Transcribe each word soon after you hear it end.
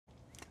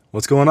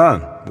What's going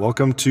on?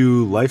 Welcome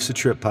to Life's a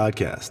Trip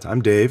podcast.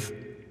 I'm Dave.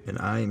 And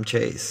I am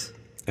Chase.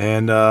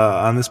 And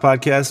on this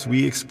podcast,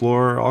 we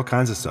explore all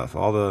kinds of stuff,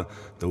 all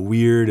the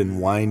weird and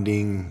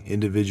winding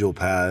individual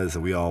paths that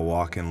we all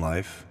walk in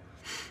life.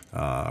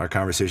 Our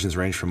conversations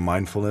range from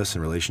mindfulness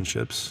and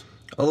relationships,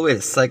 All the way to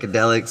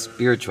psychedelics,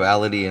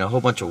 spirituality, and a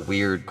whole bunch of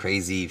weird,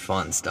 crazy,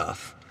 fun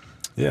stuff.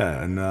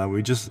 Yeah, and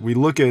we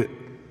look at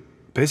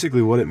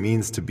basically what it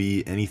means to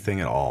be anything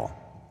at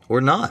all.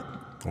 Or not.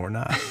 Or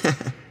not.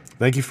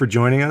 Thank you for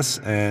joining us,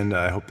 and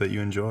I hope that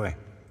you enjoy.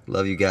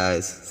 Love you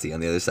guys. See you on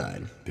the other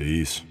side.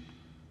 Peace.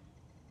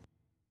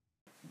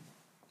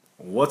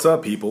 What's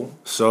up, people?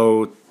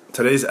 So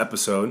today's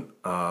episode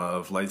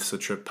of Life's a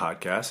Trip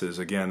podcast is,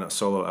 again, a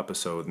solo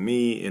episode with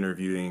me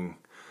interviewing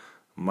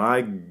my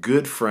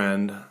good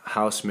friend,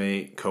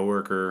 housemate,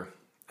 coworker,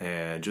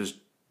 and just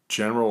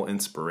general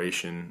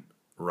inspiration,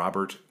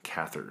 Robert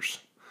Cathers.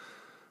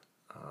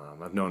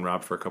 I've known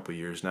Rob for a couple of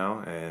years now,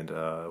 and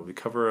we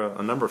cover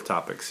a number of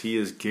topics. He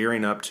is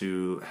gearing up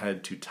to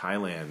head to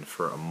Thailand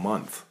for a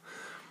month,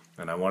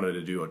 and I wanted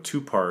to do a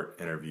two-part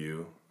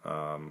interview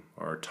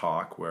or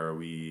talk where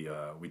we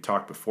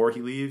talk before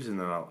he leaves, and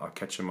then I'll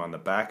catch him on the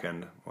back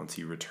end once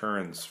he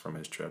returns from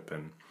his trip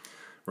and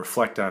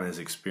reflect on his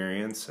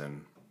experience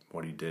and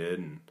what he did,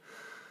 and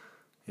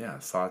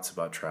thoughts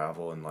about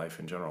travel and life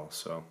in general.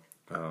 So,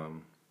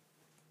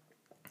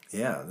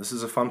 this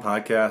is a fun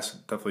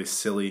podcast, definitely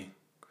silly,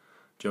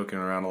 joking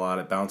around a lot.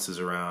 It bounces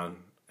around,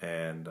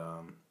 and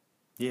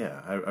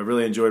I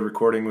really enjoyed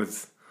recording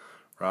with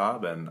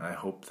Rob, and I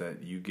hope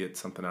that you get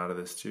something out of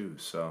this too.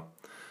 So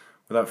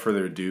without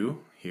further ado,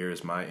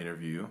 here's my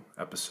interview,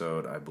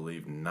 episode, I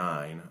believe,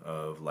 9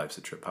 of Life's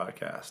a Trip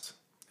podcast.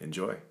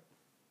 Enjoy.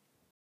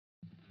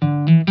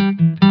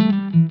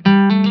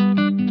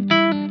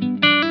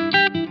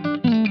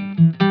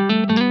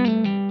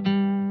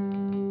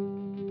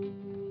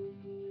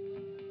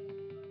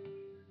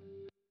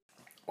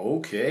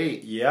 Okay,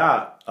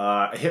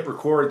 I hit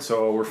record,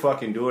 so we're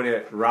fucking doing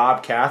it.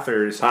 Rob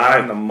Cathers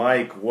on the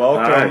mic.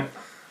 Welcome. Hi.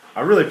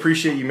 I really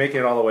appreciate you making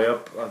it all the way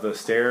up the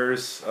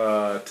stairs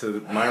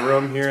to my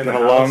room here in the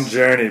house. It's been a long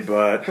journey,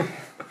 but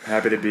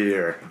happy to be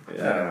here.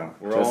 Yeah,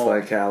 we're just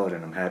like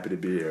Kaladin, I'm happy to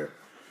be here.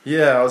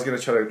 Yeah, I was going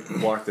to try to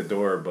block the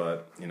door,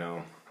 but,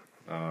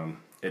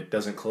 it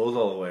doesn't close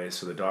all the way,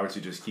 so the dogs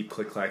would just keep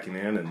click-clacking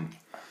in, and,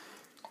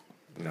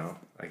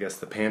 I guess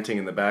the panting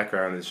in the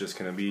background is just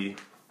going to be...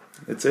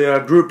 It's a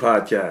group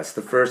podcast,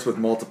 the first with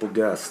multiple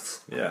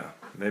guests. Yeah,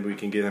 maybe we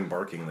can get him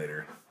barking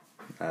later.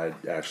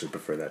 I'd actually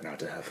prefer that not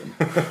to happen.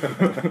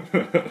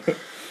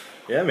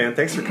 Yeah, man,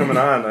 thanks for coming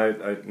on.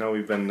 I know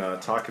we've been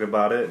talking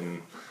about it,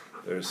 and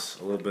there's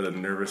a little bit of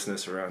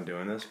nervousness around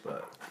doing this,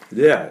 but...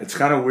 Yeah, it's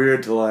kind of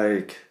weird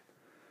to,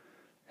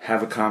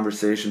 have a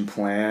conversation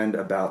planned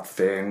about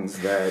things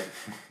that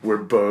we're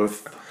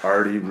both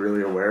already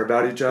really aware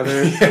about each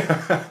other.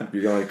 Yeah.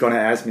 You're going to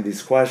ask me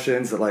these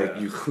questions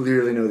that you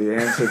clearly know the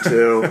answer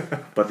to,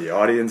 but the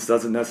audience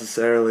doesn't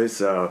necessarily.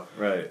 So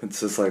right. It's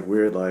just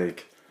weird.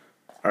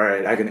 All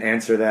right, I can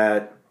answer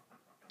that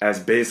as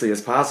basically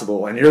as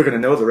possible, and you're going to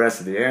know the rest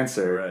of the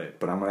answer. Right.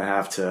 But I'm going to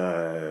have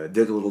to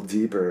dig a little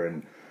deeper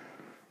and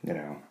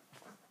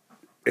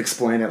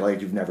explain it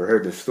like you've never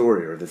heard this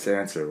story or this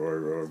answer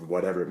or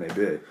whatever it may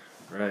be.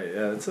 Right,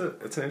 yeah, it's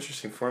an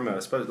interesting format.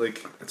 Especially,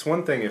 it's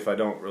one thing if I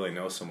don't really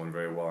know someone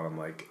very well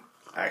and I'm,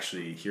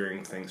 actually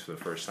hearing things for the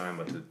first time,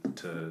 but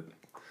to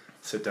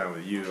sit down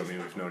with you, I mean,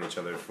 we've known each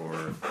other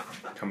for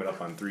coming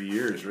up on 3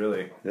 years,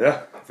 really.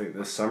 Yeah. I think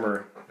this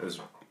summer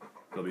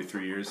it'll be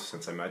 3 years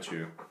since I met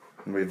you.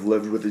 And we've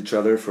lived with each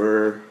other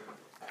for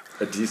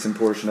a decent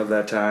portion of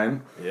that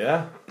time.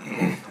 Yeah.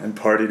 And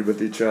partied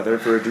with each other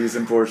for a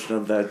decent portion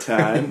of that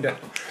time.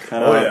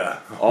 Yeah.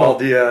 All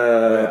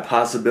the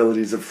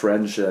possibilities of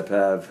friendship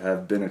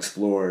have been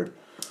explored.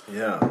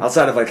 Yeah.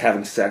 Outside of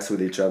having sex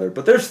with each other,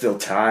 but there's still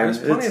time.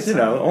 There's plenty of time.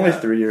 Only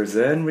 3 years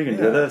in, we can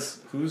do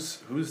this. Who's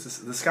this?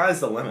 The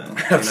sky's the limit.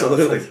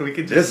 Absolutely. We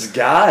could just, this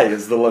guy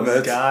is the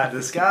limit.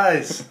 This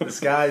guy's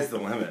the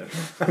limit.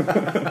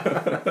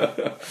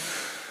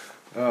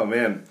 Oh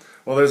man.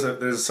 Well,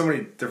 there's so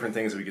many different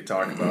things that we could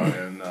talk about,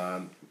 and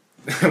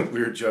we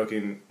were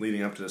joking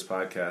leading up to this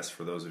podcast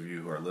for those of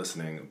you who are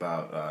listening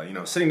about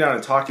sitting down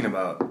and talking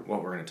about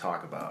what we're going to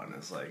talk about, and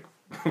it's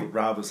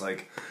Rob was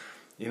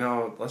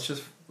let's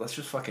just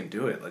fucking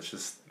do it. Let's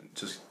just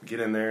get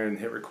in there and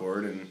hit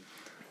record, and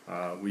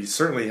we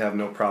certainly have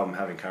no problem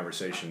having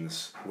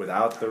conversations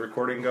without the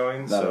recording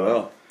going. Not at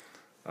all.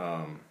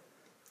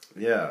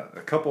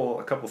 A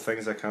couple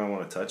things I kind of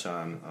want to touch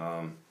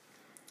on.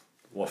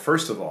 Well,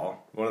 first of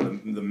all, one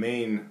of the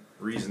main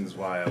reasons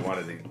why I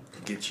wanted to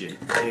get you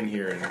in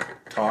here and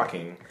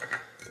talking,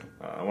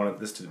 I wanted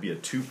this to be a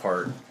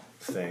two-part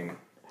thing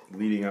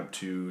leading up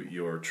to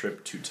your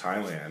trip to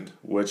Thailand.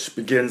 Which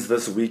begins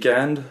this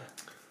weekend.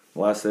 The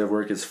last day of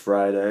work is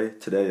Friday.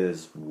 Today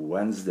is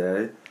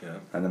Wednesday. Yeah.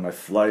 And then my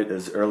flight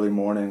is early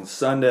morning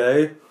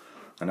Sunday.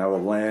 And I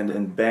will land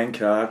in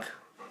Bangkok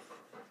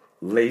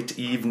late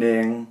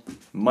evening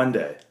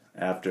Monday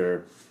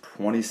after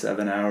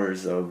 27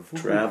 hours of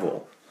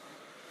travel.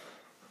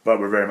 but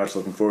we're very much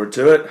looking forward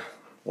to it.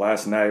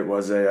 Last night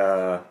was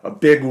a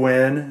big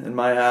win in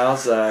my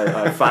house.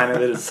 I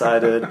finally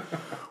decided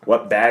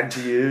what bag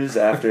to use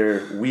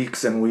after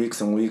weeks and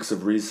weeks and weeks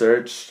of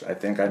research. I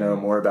think I know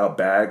more about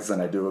bags than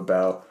I do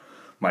about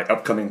my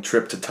upcoming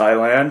trip to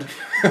Thailand.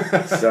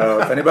 So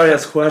if anybody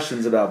has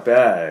questions about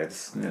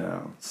bags,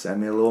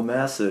 send me a little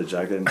message.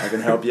 I can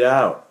help you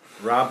out.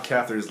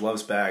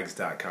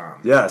 RobCathersLovesBags.com.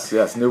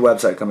 Yes, new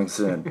website coming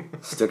soon.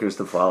 Stickers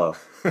to follow.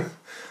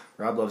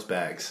 Rob loves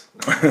bags.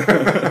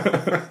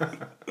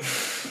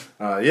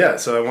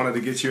 So I wanted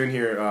to get you in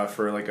here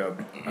for like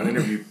an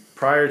interview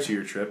prior to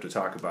your trip to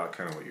talk about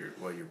kind of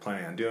what you're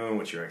planning on doing,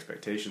 what your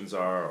expectations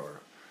are,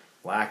 or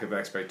lack of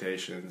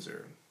expectations,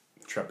 or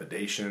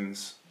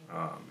trepidations,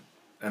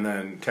 and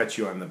then catch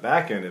you on the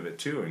back end of it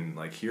too, and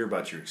like hear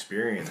about your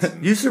experience.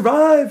 And you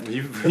survived.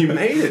 You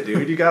made it,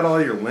 dude. You got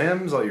all your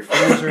limbs, all your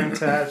fingers are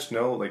attached.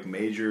 No like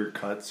major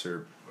cuts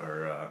or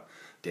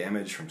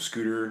damage from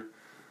scooter.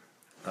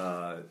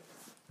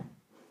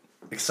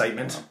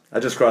 Excitement. I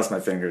just crossed my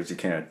fingers. You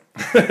can't.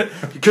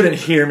 You couldn't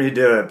hear me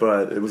do it,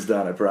 but it was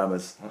done. I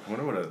promise. I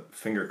wonder what a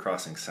finger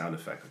crossing sound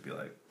effect would be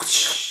like.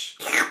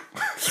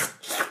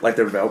 Like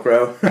they're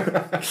Velcro.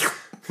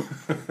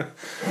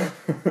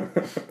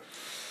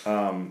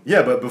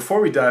 But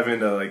before we dive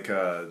into like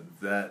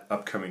that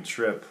upcoming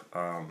trip,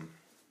 I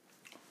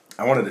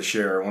wanted to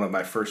share one of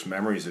my first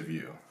memories of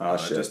you,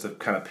 just to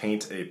kind of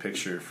paint a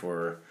picture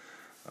for.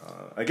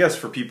 I guess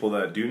for people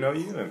that do know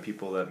you and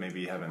people that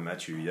maybe haven't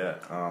met you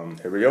yet.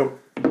 Here we go.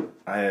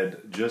 I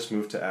had just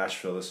moved to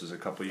Asheville. This was a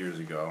couple years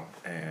ago,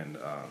 and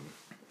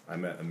I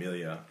met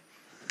Amelia.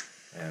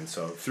 And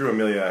so through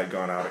Amelia, I had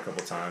gone out a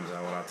couple times.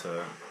 I went out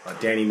to a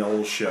Danny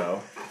Knowles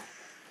show.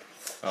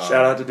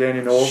 Shout out to Danny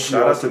Knowles.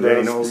 Shout out to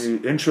Danny Knowles.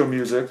 The intro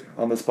music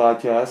on this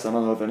podcast. I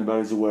don't know if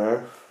anybody's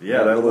aware.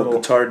 Yeah, that little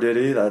guitar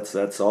ditty.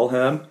 That's all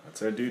him.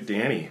 That's our dude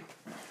Danny.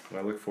 I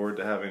look forward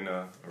to having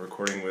a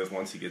recording with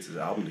once he gets his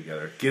album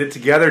together. Get it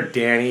together,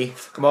 Danny.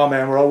 Come on,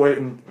 man. We're all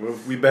waiting.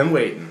 We've been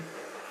waiting.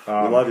 We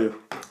love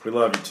you. We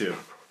love you too.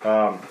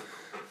 So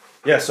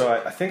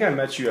I think I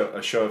met you at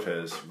a show of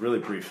his really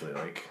briefly,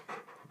 like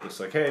just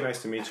like, hey,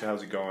 nice to meet you.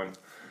 How's it going?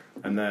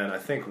 And then I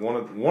think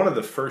one of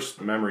the first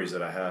memories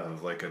that I have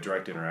of like a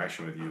direct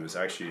interaction with you was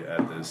actually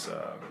at this.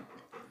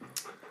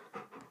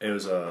 It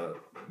was a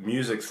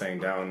music thing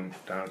down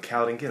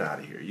Caledon. Get out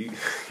of here! You're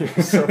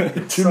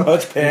too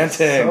much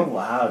panting. So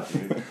loud,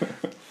 dude.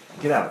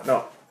 Get out!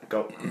 No,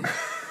 go.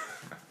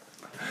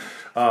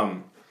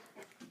 I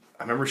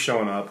remember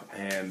showing up,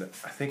 and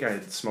I think I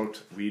had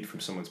smoked weed from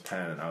someone's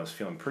pen, and I was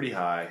feeling pretty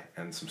high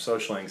and some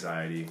social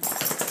anxiety,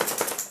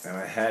 and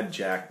I had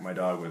Jack, my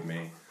dog, with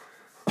me,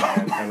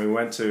 and we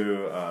went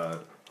to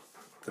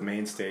the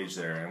main stage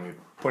there, and we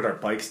put our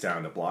bikes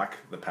down to block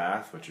the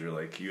path, which are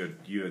like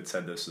you had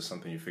said this is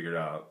something you figured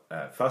out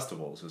at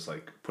festivals, is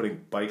like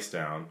putting bikes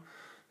down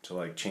to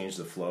like change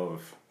the flow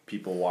of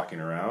people walking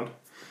around.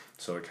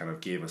 So it kind of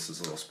gave us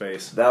this little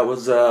space. That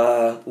was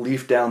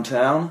Leaf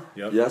Downtown.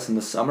 Yep. Yes, in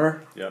the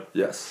summer. Yep.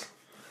 Yes.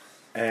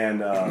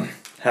 And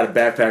had a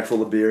backpack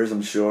full of beers,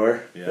 I'm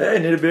sure. Yeah. Hey,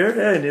 need a beer?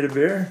 Hey, need a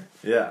beer?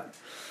 Yeah.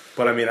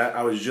 But I mean,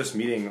 I was just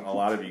meeting a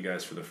lot of you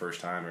guys for the first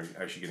time, or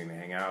actually getting to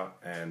hang out,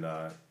 and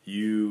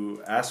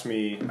you asked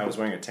me, I was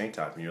wearing a tank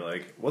top, and you're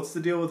like, what's the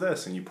deal with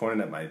this? And you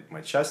pointed at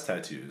my chest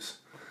tattoos.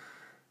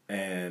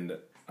 And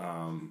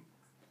I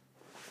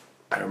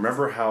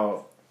remember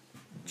how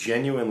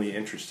genuinely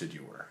interested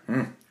you were.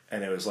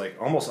 And it was like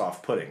almost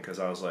off-putting, because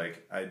I was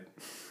like, I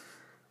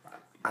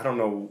don't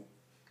know,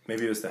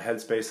 maybe it was the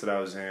headspace that I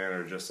was in,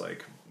 or just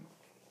like,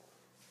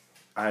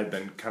 I had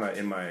been kind of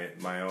in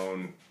my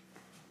own...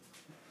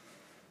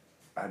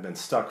 I'd been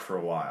stuck for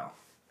a while,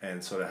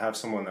 and so to have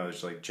someone that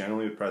was like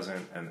genuinely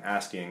present and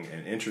asking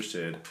and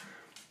interested,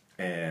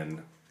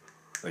 and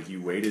like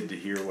you waited to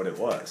hear what it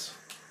was,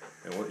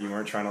 and what you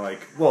weren't trying to like,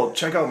 well,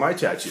 check out my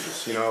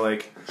tattoos,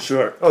 like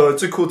Sure. Oh,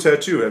 it's a cool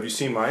tattoo. Have you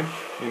seen mine?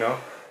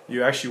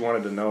 You actually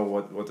wanted to know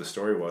what the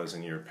story was,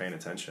 and you were paying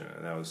attention,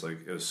 and that was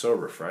like, it was so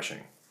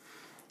refreshing,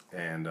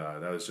 and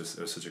it was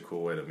such a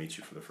cool way to meet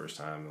you for the first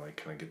time, and like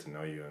kind of get to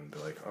know you and be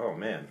like, oh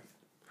man,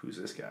 who's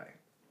this guy?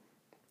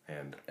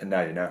 And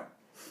now you know.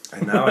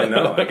 And now I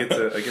know. I get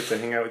to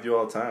hang out with you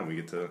all the time. We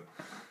get to.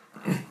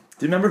 Do you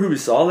remember who we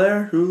saw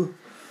there? Who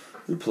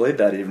played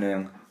that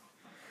evening?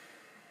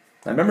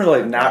 I remember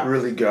like not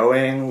really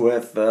going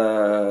with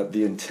the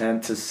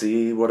intent to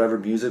see whatever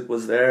music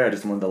was there. I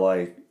just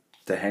wanted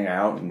to hang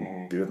out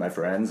and be with my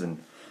friends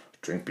and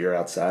drink beer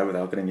outside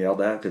without getting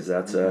yelled at, because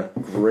that's a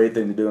great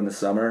thing to do in the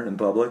summer in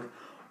public.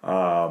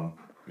 But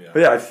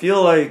yeah, I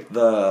feel like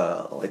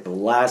the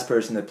last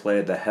person that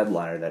played the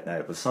headliner that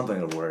night was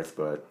something of worth,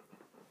 but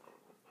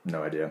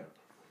no idea.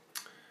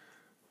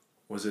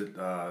 Was it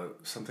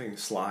something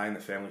Sly and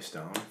the Family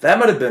Stone? That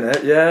might have been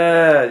it.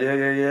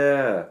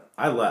 Yeah.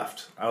 I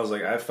left. I was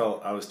like, it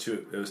was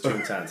too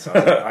intense. I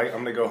was like,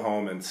 I'm gonna go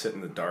home and sit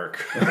in the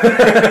dark.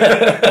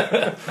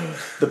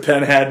 The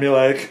pen had me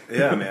like.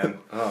 Yeah, man.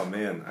 Oh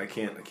man, I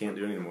can't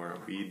do it anymore.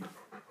 Weed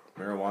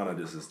Marijuana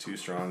just is too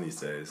strong these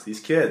days. These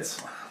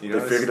kids, you know,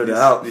 They figured it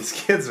out. These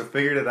kids have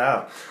figured it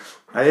out.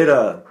 I ate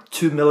a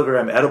 2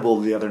 milligram edible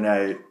the other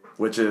night,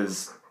 which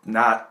is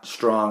not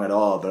strong at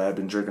all, but I've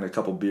been drinking a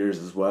couple beers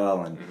as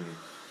well, and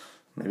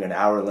maybe an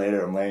hour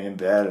later I'm laying in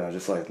bed and I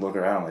just like look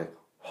around like,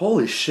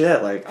 holy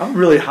shit, like I'm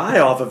really high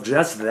off of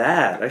just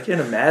that. I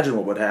can't imagine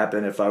what would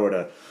happen if I were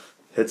to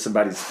hit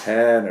somebody's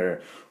pen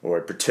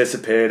or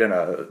participate in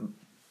a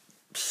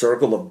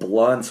circle of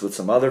blunts with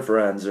some other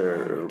friends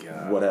or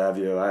what have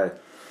you. I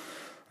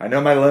know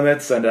my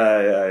limits and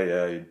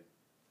I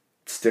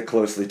stick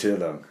closely to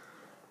them.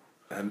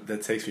 And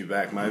that takes me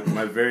back. My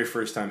very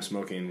first time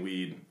smoking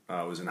weed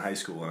was in high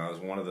school, and I was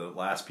one of the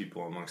last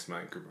people amongst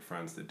my group of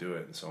friends to do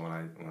it. And so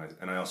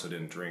when I also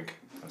didn't drink.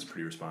 I was a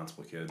pretty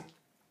responsible kid.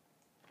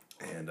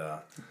 And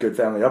good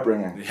family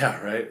upbringing.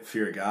 Yeah, right.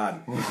 Fear of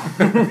God.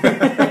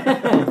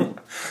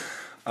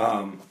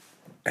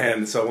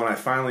 And so when I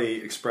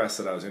finally expressed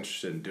that I was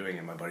interested in doing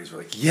it, my buddies were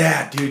like,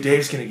 "Yeah, dude,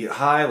 Dave's gonna get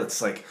high.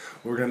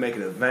 We're gonna make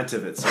an event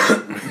of it."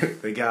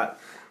 So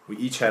we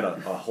each had a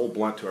whole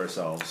blunt to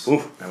ourselves.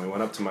 Oof. And we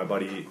went up to my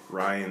buddy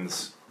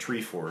Ryan's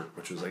tree fort,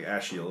 which was like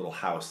actually a little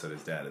house that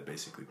his dad had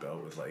basically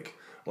built with like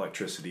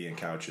electricity and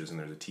couches, and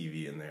there's a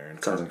TV in there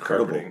and sounds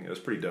incredible. Carpeting. It was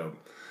pretty dope.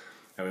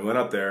 And we went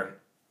up there,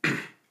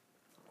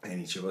 and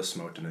each of us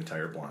smoked an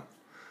entire blunt.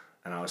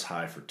 And I was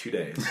high for 2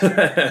 days.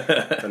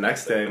 The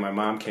next day, my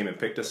mom came and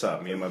picked us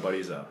up, me and my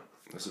buddies up.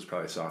 This was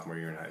probably sophomore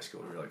year in high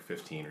school. We were like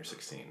 15 or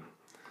 16.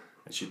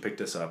 And she picked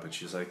us up, and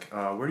she's like,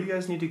 where do you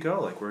guys need to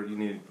go? Like, where do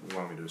you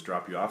want me to just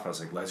drop you off? I was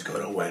like, let's go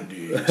to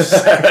Wendy's.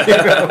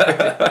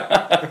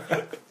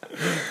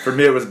 For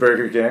me, it was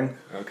Burger King.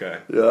 Okay.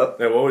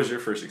 Yep. Now, what was your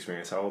first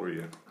experience? How old were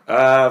you?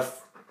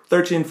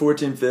 13,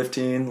 14,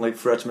 15, like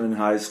freshman in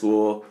high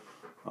school.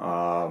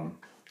 A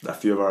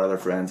few of our other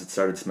friends had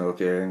started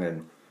smoking,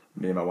 and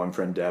me and my one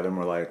friend Devin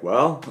were like,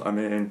 well, I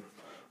mean,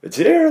 it's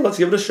here, let's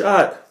give it a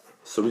shot.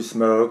 So we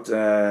smoked,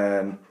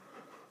 and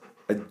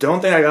I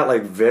don't think I got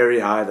like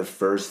very high the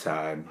first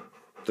time.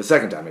 The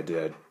second time I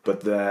did.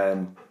 But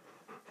then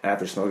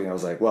after smoking, I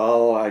was like,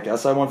 well, I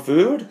guess I want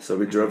food. So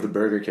we drove to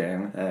Burger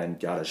King and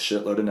got a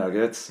shitload of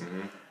nuggets,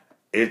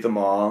 ate them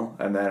all,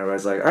 and then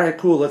everybody's like, all right,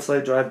 cool, let's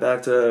like drive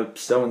back to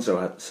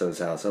so-and-so's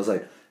house. I was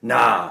like,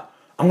 nah,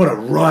 I'm going to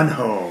run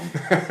home.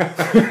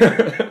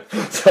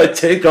 So I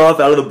take off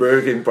out of the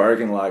Burger King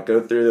parking lot,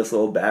 go through this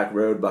little back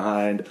road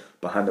behind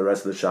the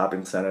rest of the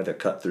shopping center that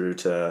cut through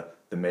to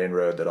the main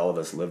road that all of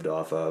us lived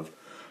off of.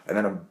 And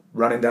then I'm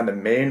running down the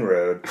main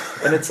road,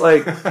 and it's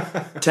like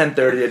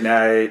 10:30 at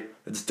night,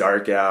 it's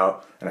dark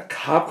out, and a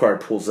cop car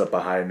pulls up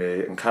behind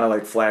me and kind of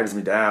like flags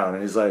me down,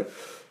 and he's like,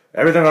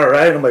 everything all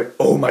right? And I'm like,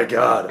 oh my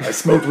God, I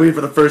smoked weed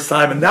for the first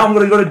time, and now I'm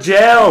going to go to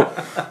jail.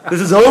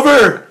 This is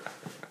over.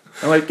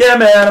 I'm like, yeah,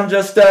 man, I'm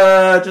just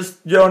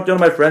going to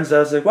my friend's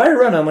house. Like, why are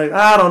you running? I'm like,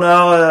 I don't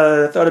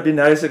know. I thought it'd be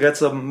nice to get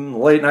some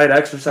late night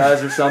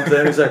exercise or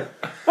something. He's like,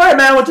 all right,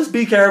 man, well, just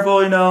be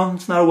careful, you know.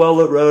 It's not a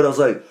well-lit road. I was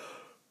like,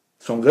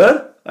 so I'm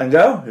good? I can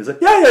go? He's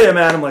like, yeah,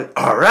 man. I'm like,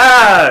 all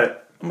right. I'm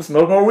going to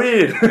smoke more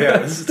weed. Yeah,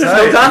 this is There's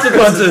tight. no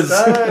consequences.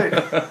 This is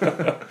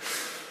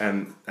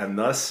tight. And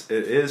thus,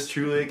 it is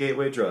truly a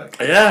gateway drug.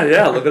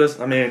 Yeah, look at us.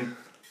 I mean,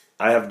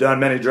 I have done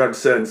many drugs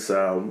since,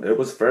 so it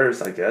was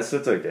first. I guess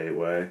it's a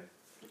gateway.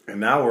 And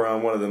now we're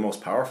on one of the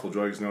most powerful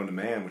drugs known to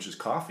man, which is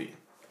coffee.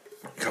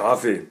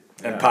 Coffee.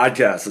 And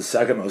podcasts, the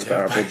second most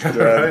powerful drug.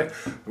 Right?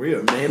 We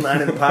are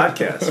mainlining the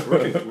podcast.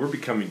 We're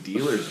becoming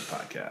dealers of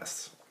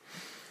podcasts.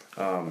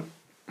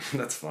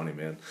 That's funny,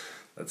 man.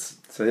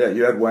 So yeah,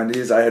 you had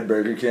Wendy's, I had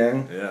Burger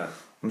King. Yeah.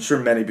 I'm sure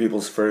many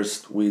people's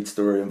first weed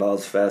story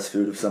involves fast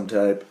food of some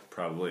type.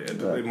 Probably.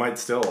 It might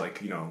still,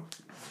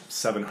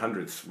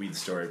 700th weed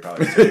story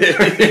probably.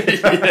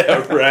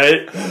 Yeah,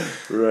 right.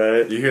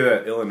 You hear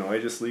that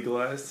Illinois just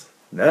legalized?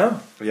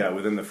 No? Yeah,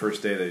 within the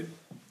first day they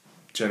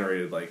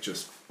generated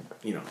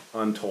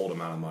untold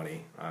amount of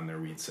money on their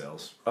weed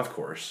sales. Of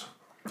course.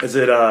 Is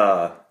it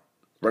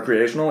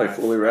recreational, like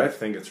fully I rec?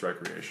 think it's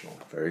recreational.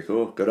 Very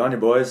cool. Good on you,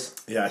 boys.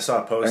 Yeah, I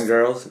saw a post. And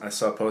girls. I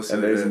saw a post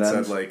And that ladies and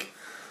said gents.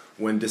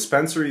 when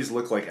dispensaries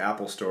look like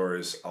Apple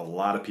stores, a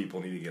lot of people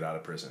need to get out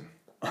of prison.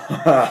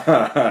 Yes.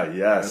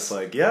 And it's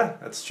like, yeah,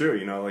 that's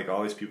true.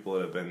 All these people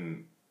that have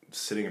been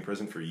sitting in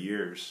prison for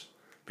years,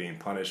 being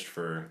punished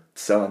for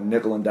selling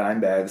nickel and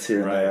dime bags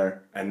here and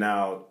there. And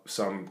now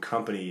some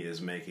company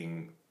is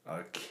making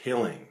a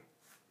killing.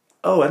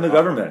 Oh, and the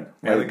government.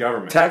 And the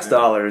government. Tax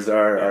dollars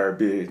are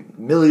being,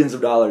 millions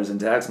of dollars in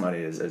tax money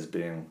is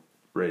being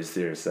raised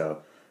here.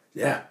 So,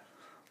 yeah,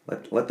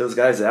 let those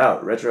guys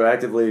out.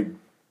 Retroactively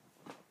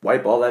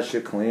wipe all that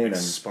shit clean and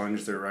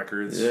Expunge their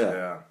records. Yeah.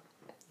 Yeah.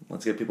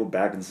 let's get people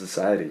back in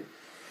society.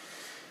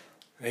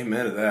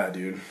 Amen to that,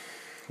 dude.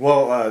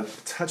 Well,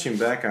 touching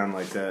back on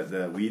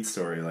that weed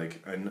story,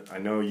 I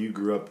know you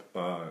grew up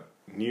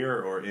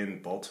near or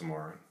in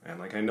Baltimore,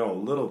 and I know a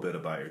little bit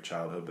about your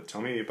childhood, but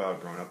tell me about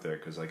growing up there,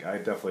 because I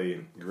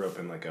definitely grew up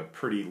in a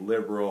pretty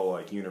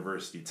liberal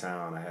university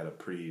town. I had a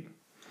pretty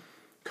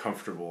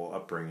comfortable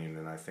upbringing,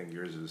 and I think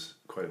yours is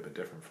quite a bit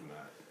different from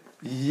that.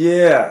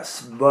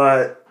 Yes,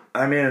 but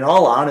I mean, in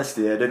all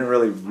honesty, I didn't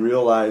really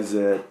realize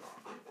it.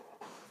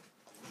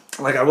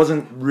 Like, I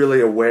wasn't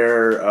really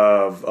aware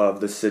of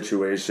the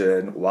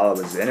situation while I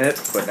was in it,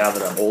 but now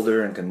that I'm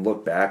older and can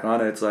look back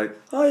on it, it's like,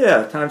 oh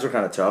yeah, times were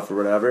kind of tough or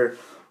whatever.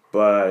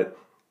 But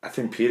I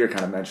think Peter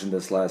kind of mentioned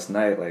this last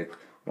night, like,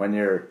 when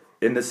you're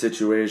in the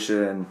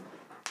situation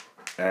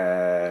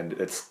and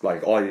it's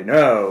like all you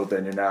know,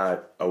 then you're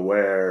not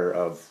aware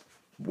of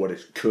what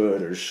it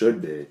could or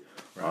should be.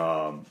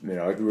 Right.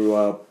 I grew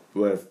up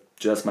with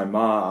just my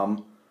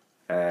mom,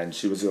 and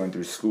she was going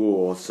through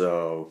school,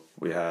 so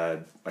we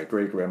had my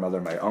great-grandmother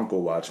and my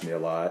uncle watch me a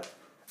lot.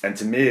 And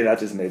to me, that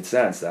just made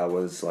sense. That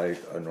was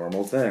like a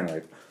normal thing.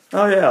 Like,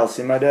 oh yeah, I'll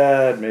see my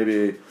dad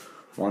maybe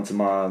once a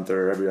month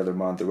or every other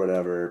month or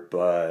whatever,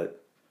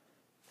 but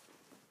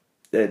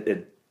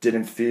it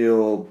didn't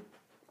feel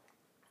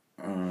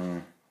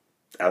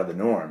out of the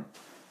norm.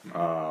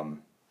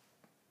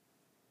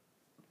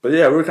 But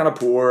yeah, we were kind of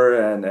poor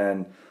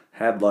and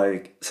had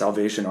like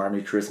Salvation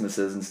Army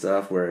Christmases and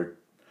stuff where,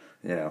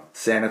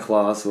 Santa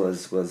Claus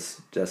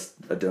was just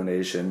a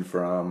donation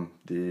from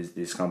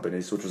these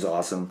companies, which was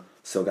awesome.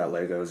 Still got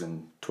Legos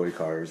and toy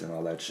cars and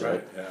all that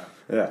shit. Right,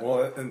 yeah.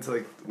 Well, and it's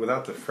like,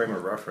 without the frame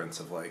of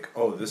reference of like,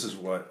 oh, this is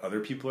what other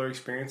people are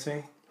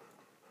experiencing,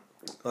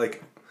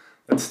 like,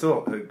 that's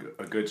still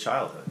a good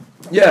childhood.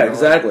 Yeah,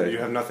 exactly. You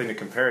have nothing to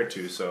compare it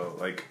to, so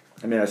like...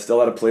 I mean, I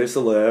still had a place to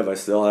live. I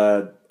still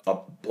had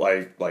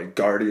like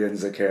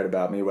guardians that cared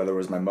about me, whether it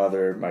was my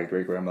mother, my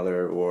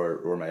great-grandmother,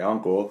 or my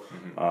uncle.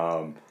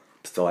 Mm-hmm.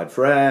 Still had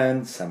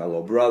friends, had my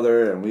little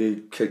brother, and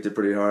we kicked it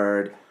pretty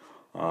hard.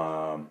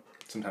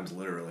 Sometimes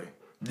literally.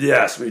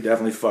 Yes, we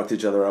definitely fucked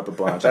each other up a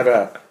bunch. I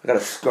got a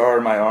scar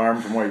on my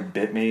arm from where he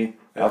bit me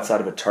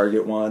outside of a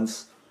Target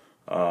once.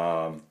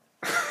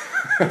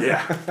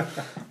 Yeah.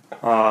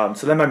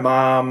 So then my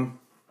mom,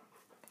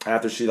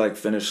 after she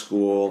finished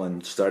school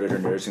and started her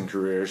nursing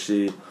career,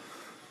 she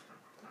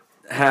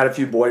had a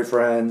few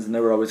boyfriends, and they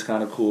were always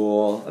kind of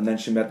cool. And then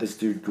she met this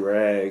dude,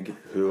 Greg,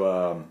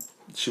 who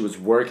she was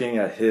working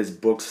at his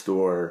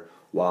bookstore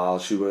while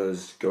she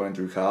was going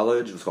through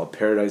college. It was called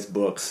Paradise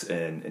Books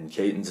in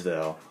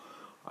Catonsville.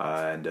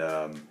 And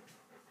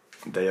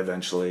they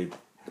eventually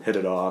hit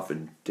it off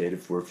and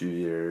dated for a few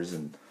years.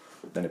 And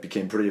then it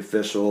became pretty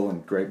official,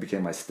 and Greg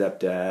became my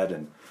stepdad.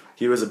 And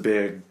he was a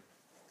big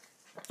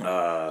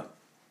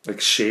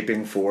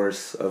shaping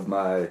force of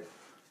my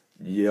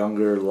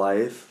younger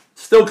life.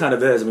 Still kind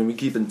of is. I mean, we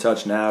keep in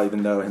touch now,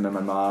 even though him and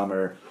my mom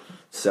are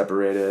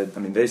separated. I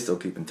mean, they still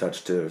keep in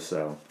touch too,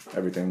 so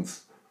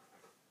everything's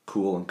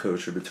cool and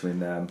kosher between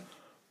them.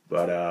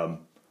 But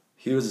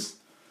he was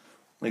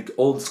like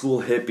old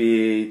school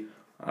hippie,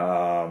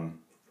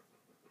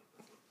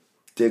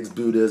 digs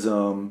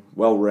Buddhism,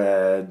 well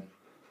read,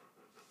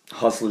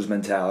 hustler's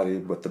mentality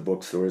with the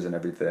bookstores and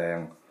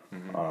everything.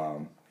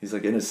 Mm-hmm. He's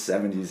like in his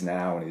 70s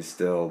now, and he's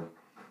still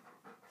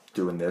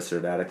doing this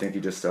or that. I think he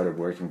just started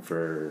working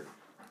for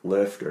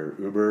Lyft or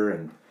Uber,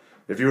 and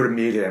if you were to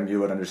meet him,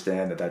 you would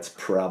understand that that's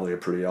probably a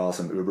pretty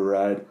awesome Uber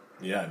ride.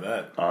 Yeah, I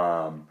bet.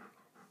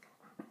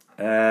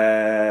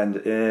 And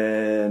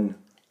in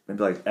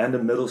maybe end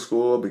of middle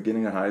school,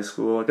 beginning of high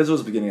school, I guess it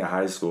was beginning of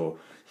high school,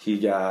 he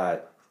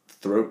got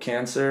throat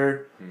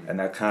cancer, and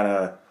that kind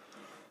of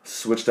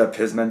switched up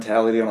his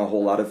mentality on a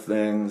whole lot of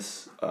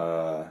things,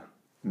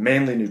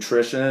 mainly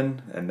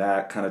nutrition, and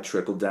that kind of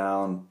trickled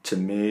down to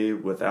me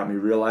without me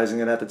realizing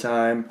it at the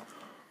time.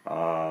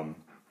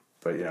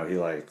 But, he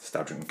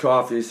stopped drinking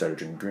coffee, started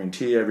drinking green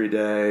tea every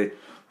day,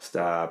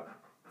 stopped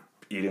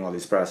eating all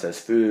these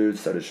processed foods,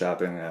 started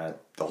shopping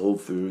at the Whole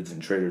Foods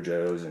and Trader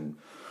Joe's and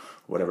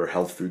whatever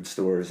health food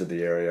stores of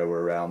the area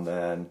were around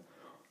then.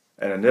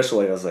 And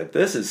initially I was like,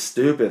 this is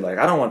stupid.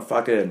 I don't want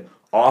fucking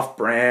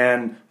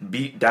off-brand,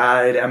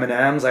 beet-dyed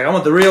M&Ms. I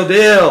want the real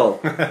deal.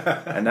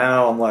 And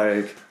now I'm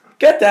like,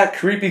 get that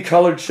creepy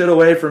colored shit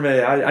away from me.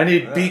 I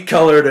need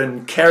beet-colored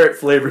and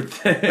carrot-flavored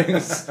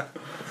things.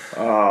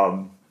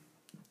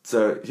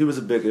 So he was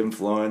a big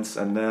influence.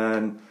 And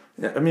then,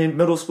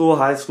 middle school,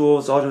 high school,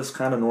 it's all just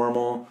kind of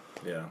normal.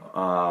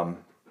 Yeah.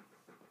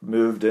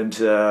 Moved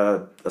into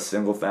a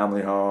single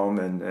family home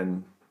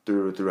and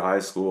through high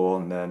school,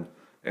 and then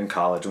in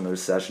college when the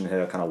recession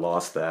hit, I kind of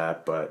lost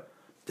that, but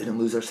didn't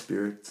lose our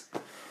spirits.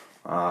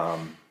 But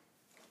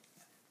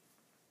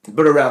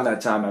around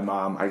that time, my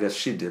mom, I guess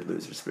she did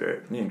lose her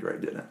spirit. Me and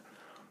Greg didn't.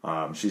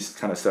 She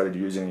kind of started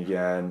using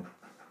again.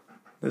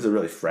 It was a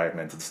really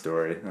fragmented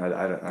story. My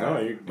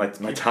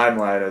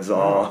timeline is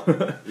all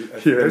here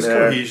There's and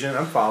there. Cohesion.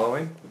 I'm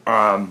following.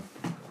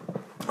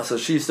 So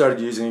she started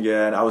using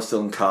again. I was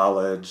still in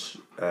college,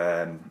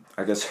 and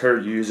I guess her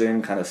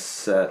using kind of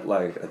set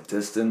a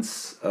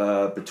distance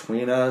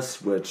between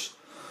us, which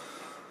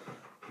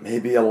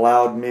maybe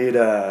allowed me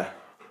to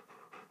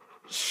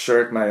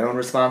shirk my own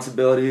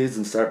responsibilities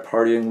and start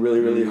partying really,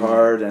 really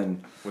hard,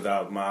 and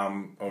without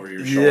mom over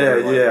your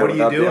shoulder. Yeah. What are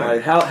you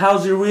doing?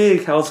 How's your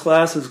week? How's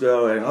classes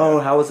going? Oh,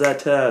 how was that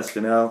test?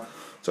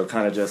 So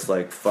kind of just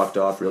fucked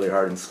off really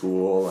hard in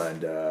school,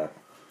 and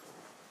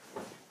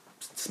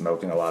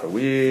smoking a lot of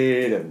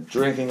weed and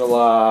drinking a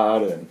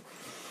lot, and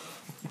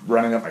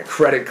running up my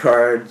credit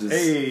card, just,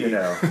 Hey.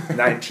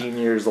 19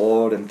 years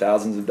old and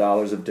thousands of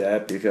dollars of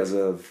debt because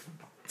of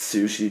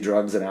sushi,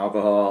 drugs, and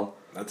alcohol.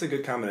 That's a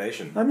good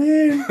combination. I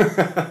mean,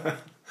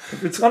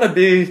 if it's gonna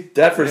be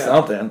debt for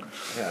something.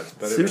 Yeah, it's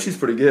better. Sushi's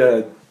pretty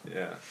good.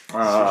 Yeah.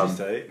 Sushi's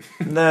tight.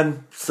 And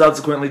then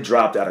subsequently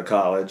dropped out of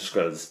college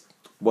because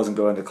wasn't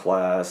going to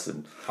class.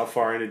 And How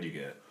far in did you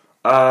get?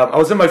 I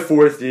was in my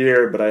 4th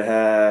year, but I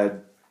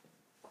had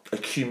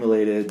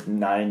accumulated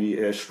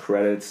 90-ish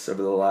credits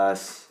over the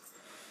last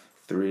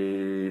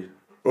through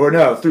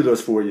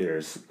those 4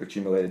 years,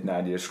 accumulated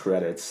 90-ish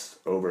credits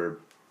over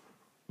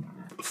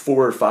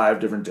 4 or 5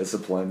 different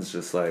disciplines,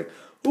 just like,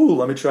 ooh,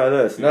 let me try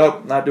this.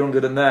 Nope, not doing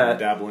good in that.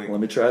 Dabbling. Let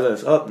me try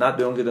this. Oh, not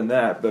doing good in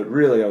that. But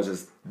really, I was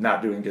just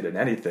not doing good in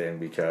anything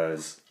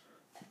because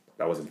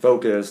I wasn't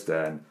focused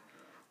and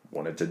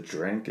wanted to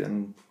drink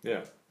and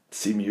Yeah.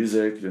 see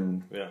music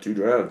and Yeah. do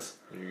drugs.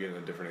 You're getting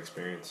a different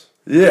experience.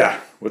 Yeah,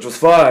 which was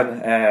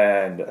fun,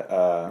 and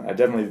I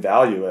definitely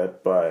value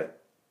it, but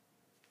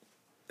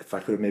if I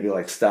could have maybe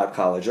like stopped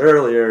college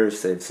earlier,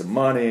 saved some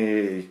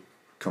money,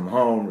 come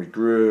home,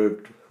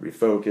 regrouped,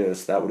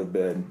 refocused, that would have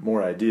been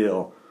more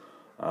ideal.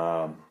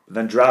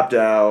 Then dropped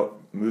out,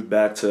 moved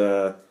back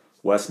to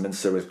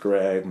Westminster with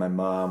Greg. My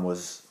mom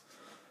was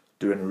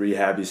doing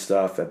rehabby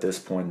stuff at this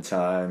point in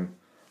time,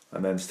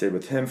 and then stayed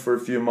with him for a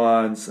few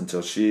months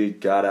until she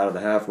got out of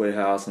the halfway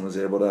house and was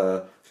able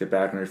to get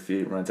back on her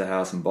feet, rent a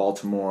house in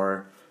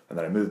Baltimore, and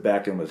then I moved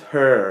back in with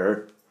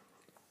her,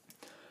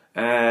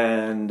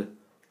 and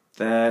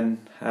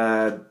then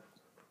had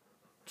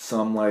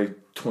some like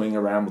toying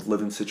around with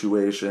living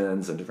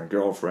situations and different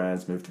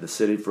girlfriends, moved to the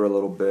city for a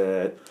little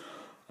bit,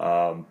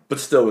 but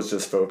still was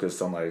just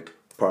focused on like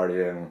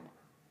partying,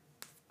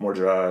 more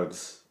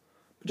drugs,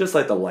 just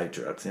like the light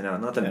drugs,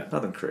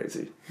 nothing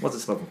crazy.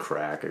 Wasn't smoking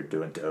crack or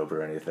doing dope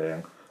or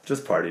anything,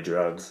 just party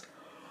drugs.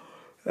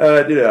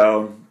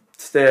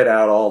 Stayed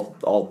out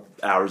all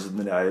hours of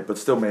the night, but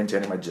still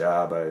maintaining my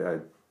job. I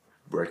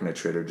working at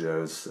Trader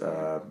Joe's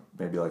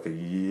maybe like a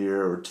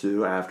year or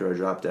 2 after I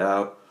dropped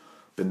out.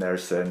 Been there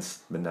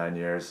since, been 9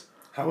 years.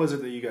 How was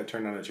it that you got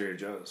turned on at Trader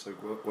Joe's? Like,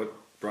 what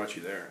brought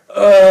you there?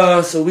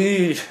 So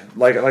we,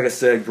 like I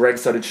said, Greg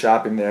started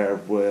shopping there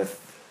with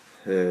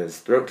his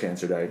throat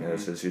cancer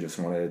diagnosis. Mm-hmm. He just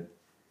wanted,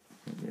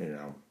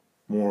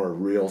 more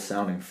real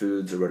sounding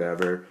foods or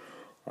whatever.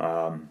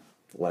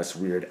 Less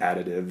weird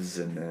additives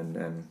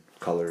and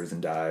colors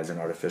and dyes and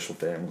artificial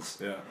things.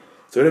 Yeah.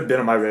 So it had been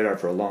on my radar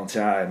for a long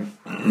time.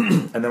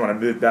 And then when I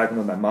moved back in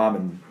with my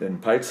mom in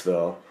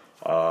Pikesville,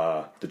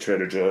 the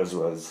Trader Joe's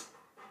was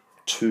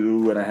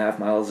 2.5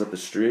 miles up the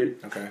street.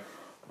 Okay.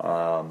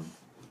 I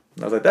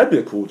was like, that'd be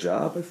a cool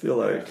job. I feel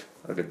like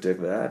I could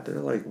dig that. There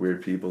are like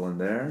weird people in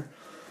there.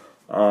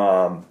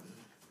 So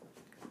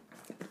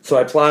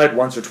I applied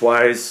once or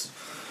twice.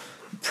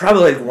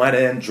 Probably like went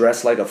in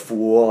dressed like a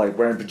fool, like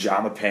wearing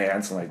pajama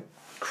pants and like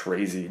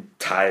crazy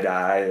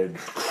tie-dye and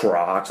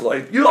Crocs.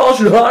 Like, you all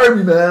should hire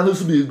me, man.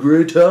 This would be a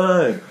great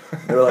time.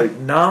 They were like,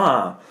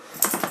 nah.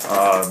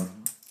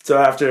 So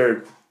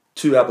after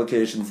 2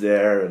 applications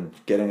there and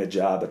getting a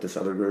job at this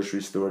other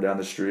grocery store down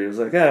the street, I was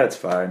like, yeah, it's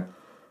fine.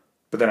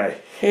 But then I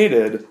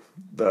hated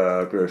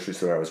the grocery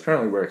store I was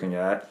currently working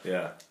at.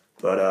 Yeah.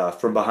 But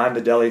from behind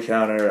the deli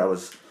counter, I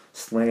was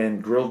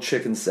slinging grilled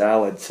chicken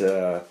salad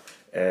to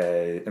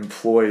a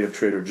employee of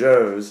Trader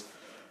Joe's,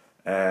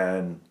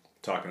 and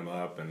Talking them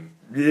up and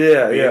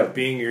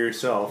being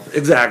yourself.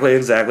 Exactly.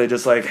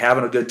 Just like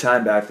having a good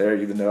time back there,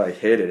 even though I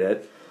hated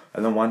it.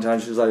 And then one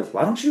time she was like,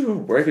 "Why don't you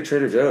work at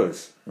Trader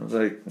Joe's?" I was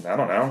like, "I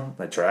don't know.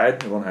 I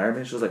tried. They won't hire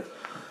me." She was like,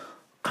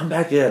 "Come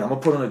back in. I'm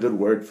gonna put in a good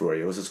word for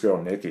you." It was this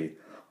girl, Nikki.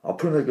 "I'll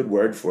put in a good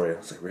word for you." I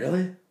was like,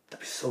 "Really? That'd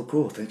be so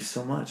cool. Thank you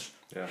so much.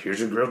 Yeah. Here's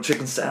your grilled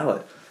chicken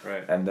salad."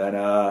 Right. And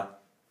then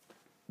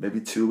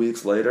maybe 2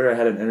 weeks later, I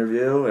had an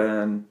interview,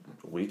 and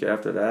a week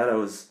after that, I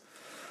was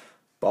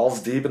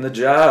balls deep in the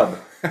job.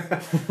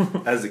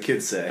 As the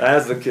kids say.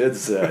 As the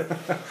kids say.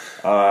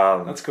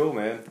 That's cool,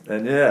 man.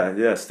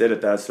 And stayed at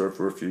that store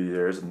for a few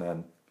years, and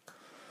then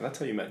That's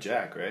how you met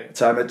Jack, right?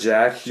 time at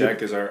Jack.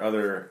 Jack is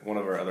one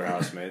of our other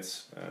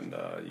housemates, and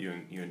you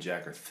and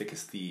Jack are thick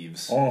as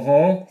thieves.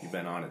 Uh-huh. You've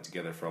been on it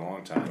together for a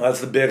long time.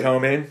 That's the big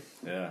homie.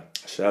 Yeah.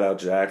 Shout out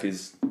Jack.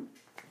 He's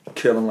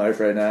killing life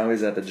right now.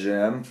 He's at the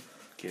gym.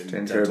 Taking care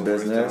of dental work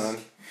business. done.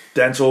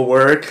 Dental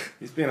work.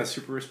 He's being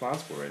super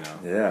responsible right now.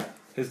 Yeah.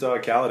 His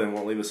dog Kaladin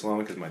won't leave us alone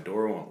because my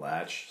door won't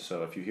latch.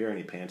 So if you hear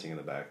any panting in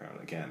the background,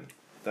 again,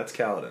 that's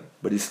Kaladin.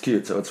 But he's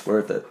cute, so it's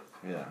worth it.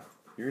 Yeah.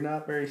 You're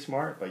not very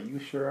smart, but you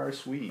sure are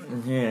sweet.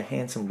 Yeah,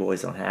 handsome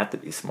boys don't have to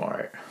be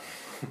smart.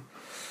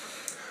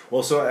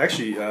 Well, so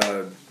actually,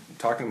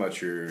 talking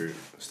about your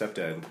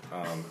stepdad,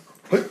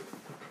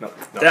 no,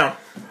 Down.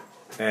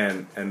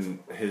 and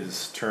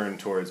his turn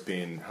towards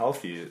being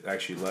healthy it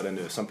actually led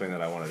into something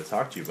that I wanted to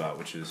talk to you about,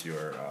 which is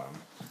your.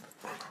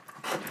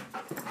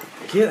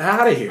 Get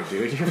out of here,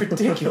 dude! You're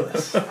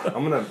ridiculous.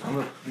 I'm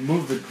gonna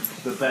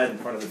move the bed in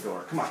front of the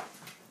door. Come on,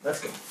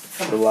 let's go.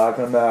 We're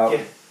locking him out.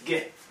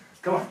 Get.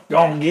 Come on.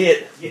 Don't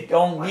get. Get.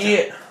 Don't Watch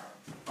get.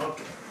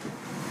 Okay.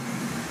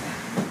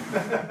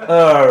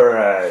 All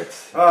right.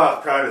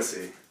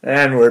 Privacy.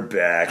 And we're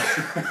back.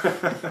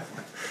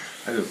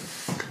 I do.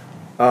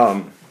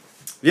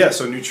 Yeah,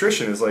 so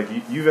nutrition is like,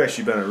 you've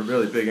actually been a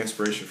really big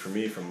inspiration for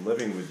me from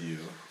living with you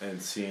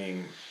and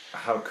seeing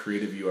how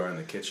creative you are in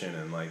the kitchen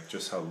and like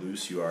just how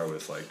loose you are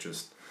with like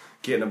just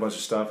getting a bunch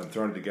of stuff and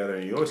throwing it together.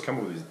 And you always come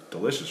up with these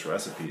delicious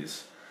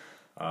recipes.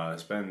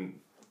 It's been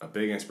a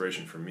big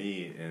inspiration for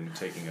me in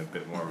taking a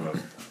bit more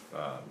of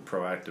a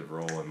proactive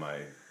role in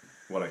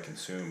what I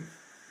consume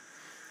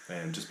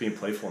and just being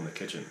playful in the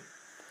kitchen.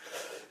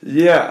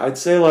 Yeah, I'd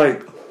say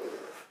like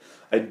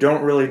I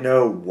don't really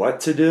know what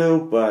to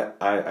do, but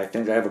I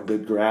think I have a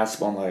good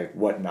grasp on like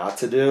what not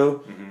to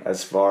do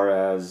as far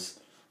as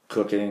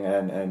cooking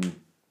and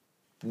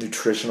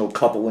nutritional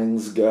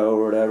couplings go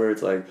or whatever.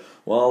 It's like,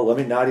 well, let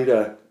me not eat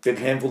a big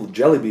handful of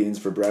jelly beans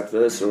for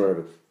breakfast or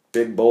a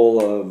big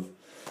bowl of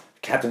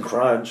Captain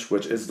Crunch,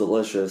 which is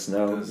delicious.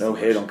 No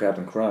hate on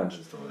Captain Crunch.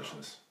 It's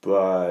delicious.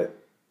 But,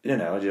 you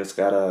know, you just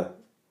gotta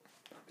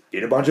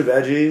eat a bunch of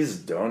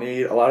veggies, don't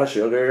eat a lot of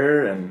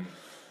sugar, and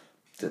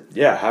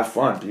yeah, have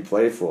fun, be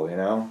playful, you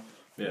know?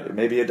 Yeah.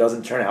 Maybe it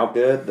doesn't turn out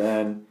good,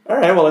 then, all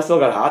right, well, I still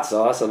got hot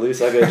sauce. At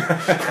least I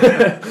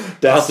could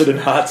douse it in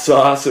hot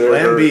sauce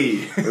Plan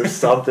B. or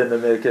something to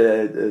make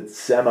it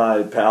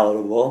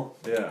semi-palatable.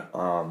 Yeah.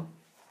 But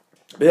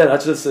yeah,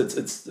 that's just,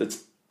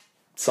 it's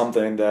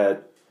something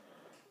that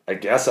I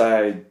guess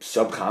I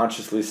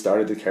subconsciously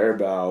started to care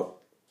about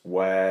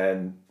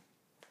when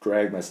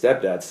Greg, my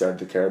stepdad, started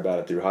to care about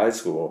it through high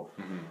school.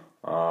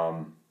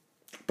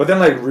 But then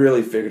like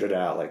really figured it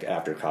out like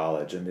after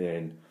college. I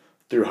mean,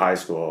 through high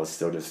school I was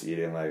still just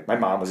eating like my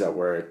mom was at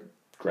work,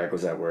 Greg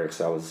was at work,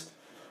 so I was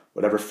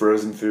whatever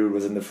frozen food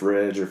was in the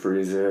fridge or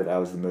freezer, that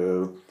was the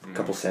move. A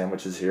couple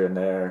sandwiches here and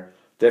there.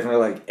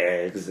 Definitely like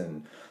eggs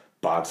and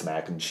boxed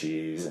mac and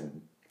cheese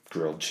and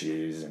grilled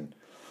cheese and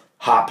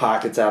Hot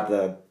Pockets out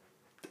the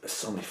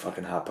so many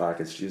fucking Hot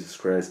Pockets, Jesus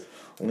Christ.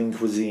 Lean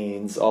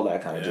cuisines, all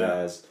that kind of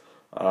jazz.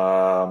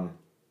 And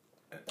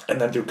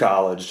then through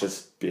college,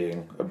 just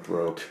being a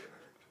broke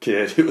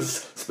kid who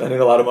was spending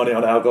a lot of money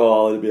on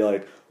alcohol, it'd be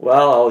like,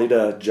 well, I'll eat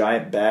a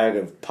giant bag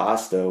of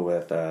pasta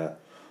with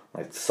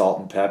like salt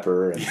and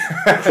pepper and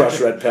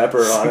crushed red pepper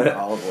on it.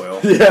 Olive oil.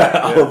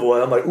 Yeah, olive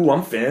oil. I'm like, ooh,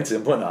 I'm fancy.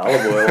 I'm putting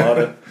olive oil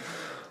on it.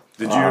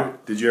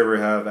 Did you ever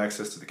have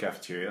access to the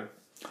cafeteria?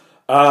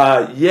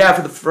 Yeah,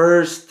 for the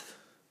first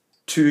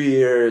 2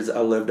 years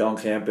I lived on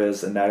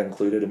campus, and that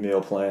included a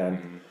meal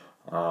plan.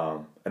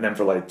 And then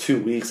for like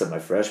 2 weeks of my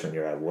freshman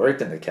year, I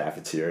worked in the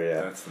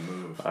cafeteria. That's the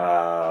move.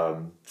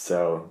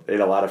 So ate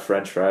a lot of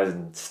French fries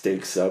and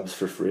steak subs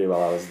for free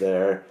while I was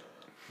there.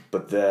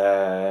 But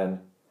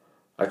then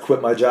I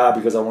quit my job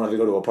because I wanted to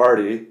go to a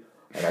party,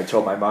 and I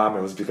told my mom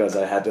it was because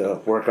I had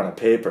to work on a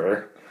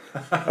paper.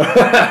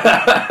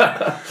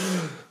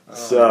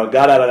 So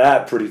got out of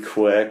that pretty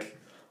quick.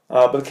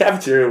 But the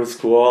cafeteria was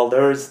cool.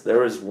 There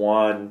was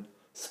one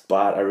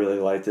spot I really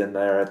liked in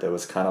there that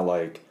was kind of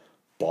like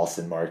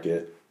Boston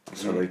Market.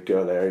 So like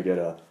go there, get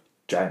a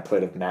giant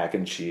plate of mac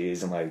and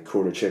cheese and like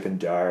quarter chicken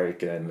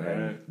dark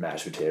and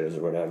mashed potatoes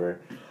or whatever.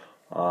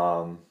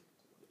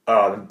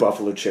 And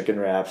buffalo chicken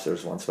wraps. There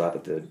was one spot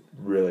that did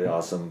really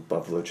awesome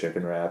buffalo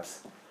chicken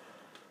wraps.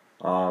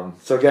 So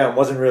again,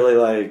 wasn't really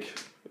like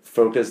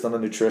focused on the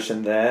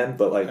nutrition then,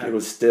 but like it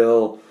was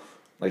still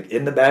like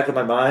in the back of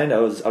my mind. I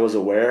was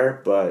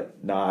aware, but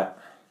not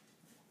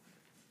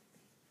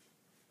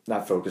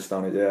focused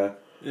on it. Yeah.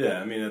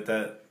 Yeah, I mean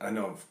I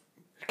know.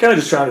 Kind of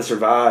just trying to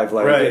survive,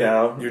 like, right. you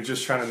know. You're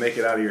just trying to make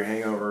it out of your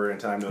hangover in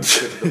time to get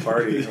to the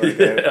party. Like,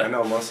 I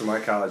know most of my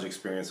college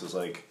experience was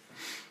like,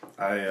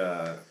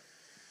 I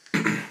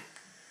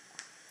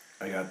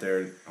got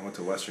there, I went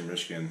to Western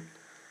Michigan,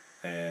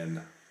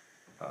 and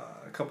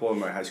a couple of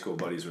my high school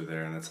buddies were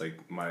there, and that's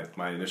like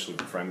my initial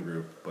friend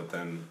group, but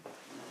then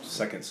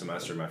second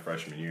semester my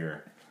freshman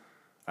year,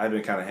 I'd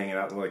been kind of hanging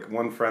out with like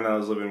one friend that I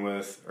was living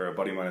with, or a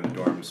buddy of mine in the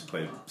dorms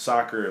played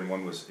soccer, and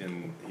one was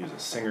he was a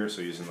singer,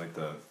 so he was in like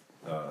the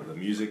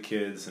music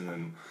kids, and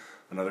then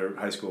another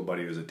high school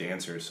buddy was a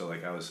dancer, so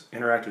like I was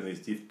interacting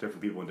with these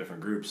different people in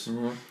different groups,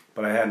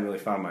 but I hadn't really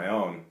found my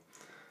own.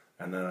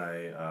 And then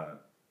I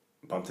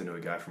bumped into a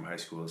guy from high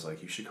school who was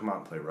like, you should come out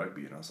and play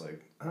rugby. And I was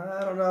like,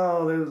 I don't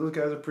know, those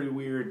guys are pretty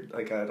weird,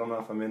 like I don't know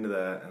if I'm into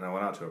that. And I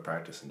went out to a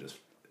practice and just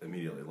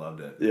immediately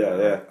loved it.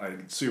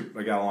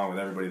 I got along with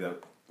everybody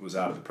that was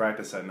out at the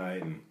practice that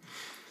night, and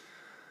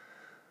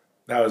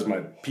that was my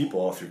people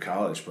all through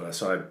college. But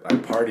so I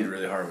partied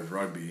really hard with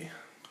rugby.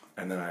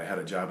 And then I had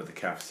a job at the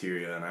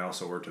cafeteria, and I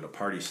also worked at a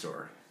party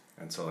store.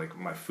 And so, like,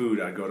 my food,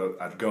 I'd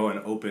go and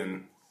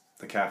open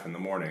the cafe in the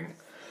morning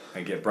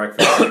and get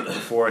breakfast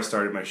before I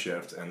started my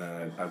shift, and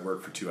then I'd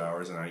work for 2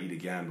 hours, and I'd eat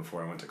again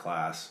before I went to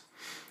class.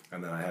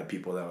 And then I had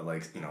people that would,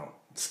 like, you know,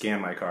 scan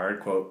my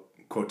card,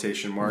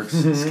 quotation marks,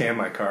 scan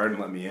my card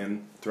and let me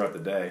in throughout the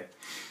day.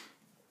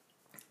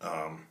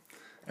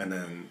 And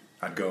then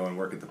I'd go and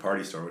work at the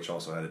party store, which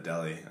also had a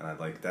deli, and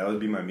that would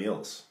be my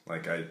meals.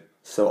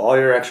 So all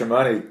your extra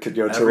money could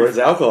go towards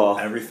alcohol.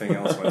 Everything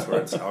else went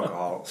towards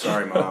alcohol.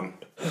 Sorry, Mom.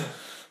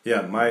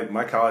 Yeah,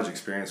 my college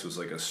experience was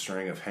like a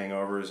string of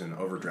hangovers and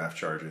overdraft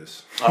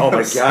charges. Oh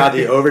my god,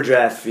 the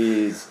overdraft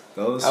fees.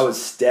 Those I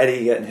was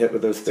steady getting hit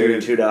with those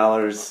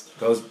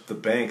 $32. the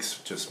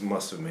banks just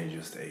must have made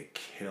just a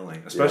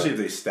killing, especially if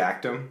they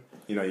stacked them.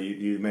 You know,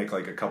 you make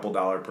like a couple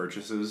dollar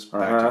purchases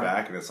back to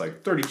back, and it's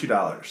like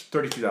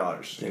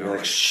 $32. And you're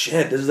like,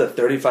 shit, this is a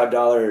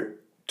 $35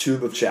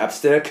 tube of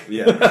chapstick.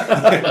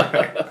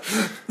 Yeah,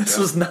 This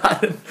was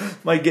not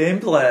my game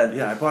plan.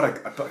 yeah. I bought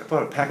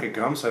a pack of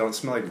gum so I don't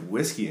smell like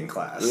whiskey in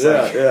class.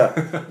 Yeah, Like,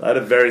 yeah. I had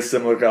a very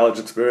similar college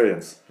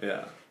experience.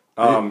 yeah.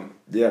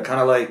 Yeah, kind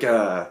of like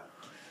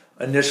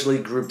initially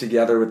grouped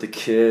together with the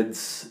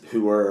kids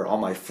who were on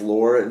my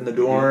floor in the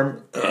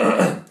dorm,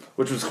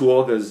 which was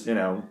cool because, you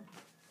know,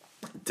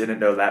 didn't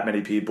know that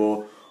many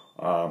people.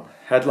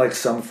 Had like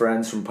some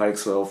friends from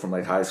Pikesville from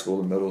like high school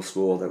and middle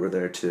school that were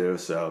there too,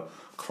 so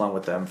clung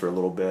with them for a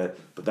little bit.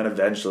 But then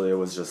eventually it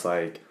was just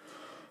like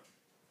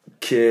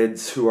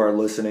kids who are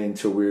listening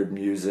to weird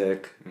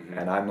music,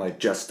 and I'm like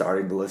just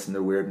starting to listen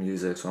to weird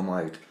music, so I'm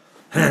like,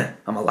 I'm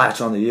gonna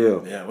latch on to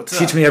you. Yeah, what's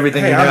Teach up? me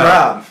everything Hey, you I'm know.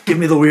 Rob. Give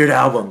me the weird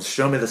albums.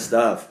 Show me the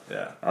stuff.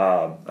 Yeah.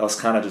 I was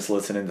kind of just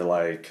listening to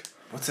like,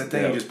 What's that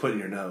thing you just put in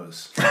your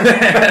nose?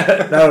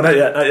 no, not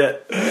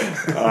yet.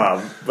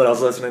 But I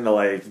was listening to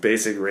like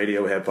basic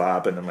radio hip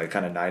hop and then like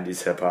kind of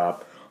 90s hip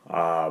hop.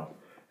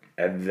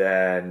 And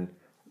then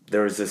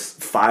there was this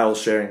file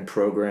sharing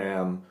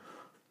program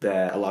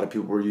that a lot of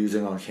people were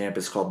using on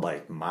campus called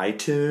like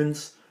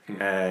MyTunes.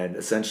 And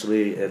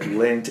essentially it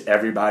linked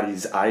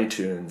everybody's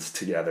iTunes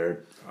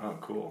together. Oh,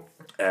 cool.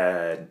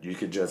 And you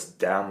could just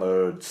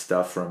download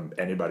stuff from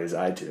anybody's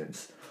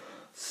iTunes.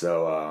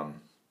 So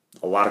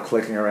a lot of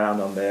clicking around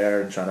on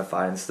there and trying to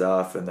find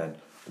stuff. And then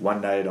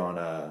one night on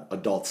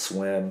Adult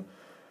Swim,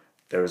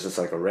 there was just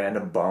like a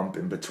random bump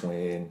in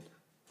between.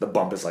 The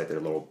bump is like their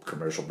little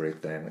commercial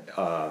break thing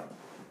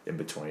in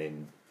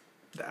between.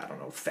 I don't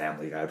know,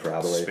 Family Guy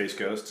probably. Space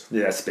Ghost?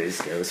 Yeah,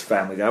 Space Ghost,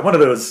 Family Guy. One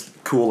of those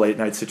cool late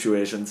night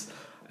situations.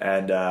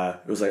 And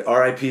it was like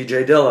R.I.P.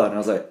 Jay Dilla. And I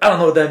was like, I don't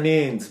know what that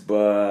means,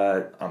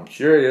 but I'm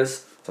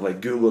curious. So I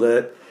like Googled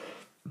it.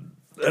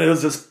 And it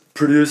was this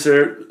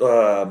producer,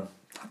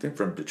 I think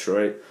from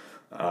Detroit,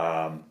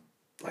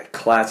 like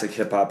classic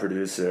hip hop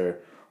producer,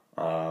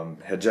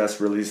 had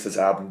just released this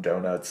album,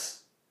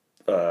 Donuts.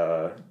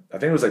 I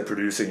think it was like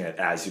producing it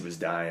as he was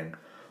dying.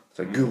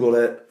 So I Googled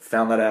it,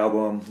 found that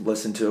album,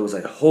 listened to it, was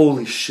like,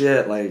 holy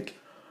shit, like,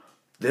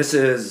 this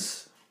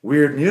is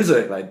weird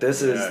music. Like,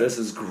 this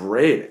is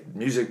great.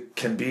 Music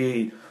can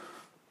be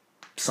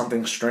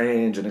something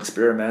strange and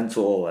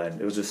experimental,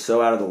 and it was just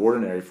so out of the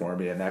ordinary for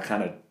me, and that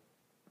kind of,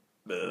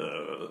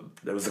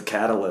 that was a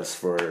catalyst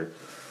for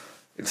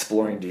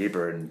exploring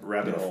deeper and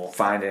Rabbit hole.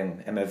 finding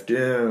MF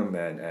Doom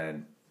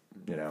and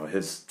you know,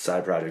 his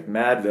side project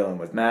Madvillain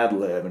with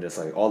Madlib and just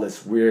like all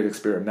this weird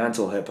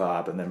experimental hip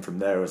hop. And then from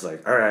there it was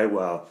like, all right,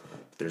 well,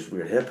 if there's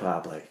weird hip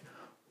hop, like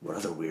what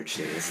other weird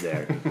shit is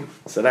there?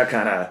 So that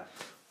kind of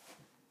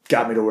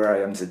got me to where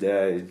I am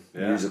today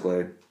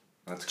musically.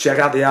 Check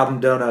out the album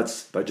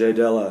Donuts by Jay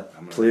Dilla,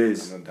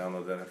 please. I'm going to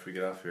download that after we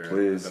get off here.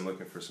 Please. I've been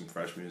looking for some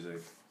fresh music.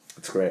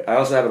 It's great. I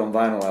also have it on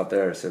vinyl out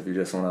there, so if you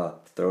just want to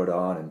throw it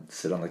on and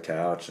sit on the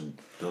couch and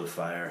Build a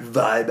fire.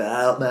 vibe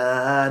out,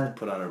 man.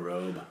 Put on a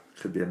robe.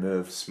 Could be a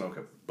move. Smoke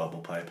a bubble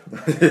pipe.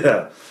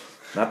 Yeah.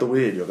 Not the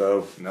weed. You'll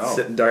go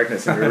sit in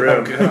darkness in your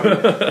room.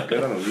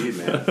 Good on the weed,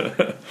 man.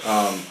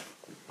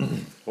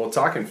 Well,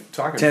 talking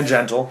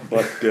Tangential,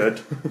 but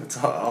good.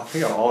 I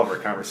think all of our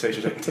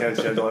conversations are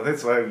tangential. I think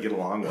that's why we get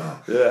along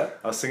well. Yeah.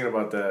 I was thinking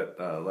about that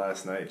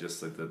last night,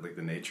 just like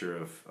the nature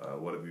of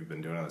what we've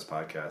been doing on this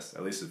podcast,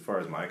 at least as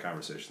far as my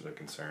conversations are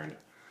concerned.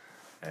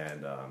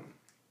 And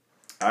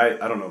I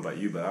don't know about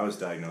you, but I was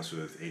diagnosed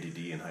with ADD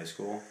in high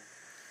school.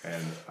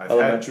 And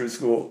Elementary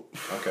school.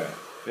 Okay.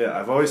 Yeah,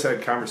 I've always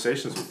had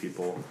conversations with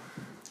people,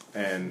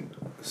 and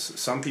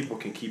some people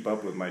can keep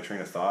up with my train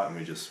of thought, and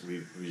we just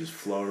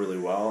flow really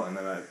well. And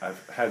then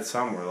I've had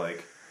some where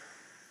like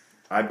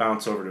I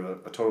bounce over to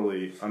a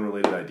totally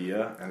unrelated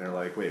idea, and they're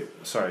like, "Wait,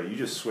 sorry, you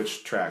just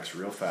switched tracks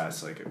real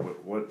fast. Like,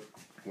 what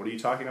are you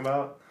talking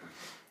about?"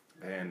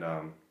 And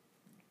I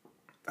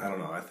don't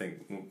know. I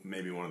think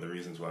maybe one of the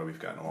reasons why we've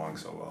gotten along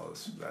so well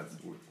is that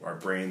our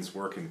brains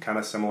work in kind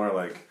of similar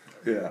like.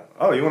 Yeah.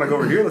 Oh, you want to go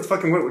over here? Let's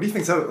fucking. What do you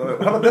think? How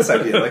about this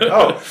idea? Like,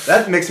 oh,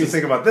 that makes me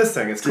think about this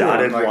thing. It's cool.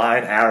 Dotted like,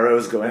 line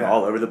arrows going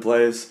all over the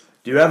place.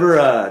 Do you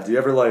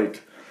ever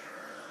like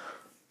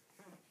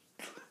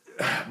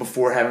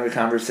before having a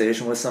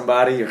conversation with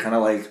somebody, you're kind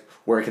of like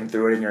working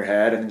through it in your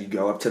head, and then you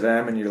go up to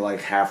them, and you're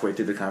like halfway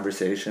through the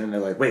conversation, and they're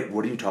like, "Wait,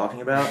 what are you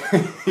talking about?"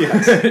 You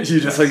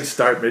just like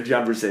start mid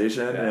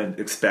conversation and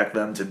expect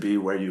them to be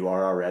where you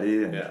are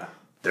already, and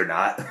they're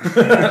not.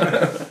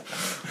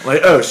 Like,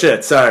 oh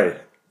shit, sorry.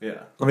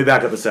 Yeah. Let me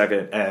back up a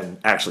second and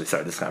actually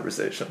start this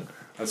conversation.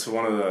 That's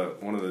one of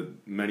the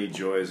many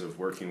joys of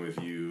working with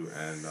you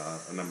and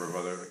a number of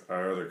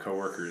our other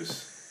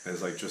coworkers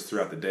is like just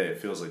throughout the day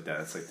it feels like that.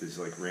 It's like these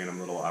like random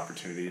little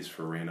opportunities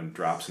for random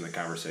drops in the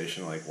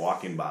conversation, like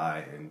walking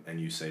by and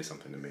you say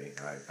something to me,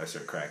 I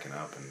start cracking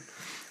up, and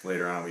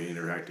later on we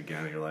interact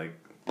again and you're like,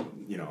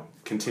 you know,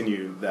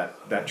 continue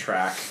that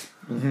track.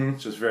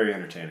 It's just very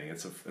entertaining.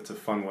 It's a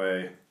fun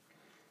way.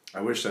 I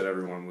wish that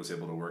everyone was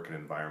able to work in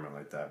an environment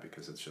like that,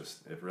 because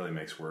it really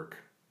makes work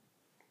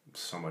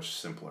so much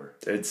simpler.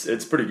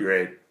 It's pretty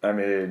great. I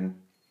mean,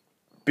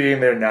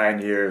 being there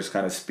 9 years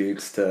kind of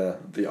speaks to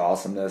the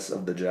awesomeness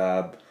of the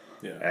job.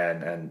 Yeah.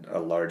 And a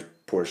large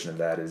portion of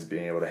that is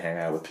being able to hang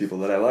out with people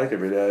that I like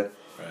every day.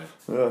 Right.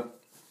 Yeah.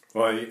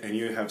 Well, and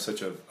you have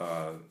such a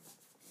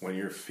when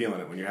you're feeling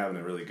it, when you're having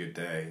a really good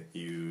day,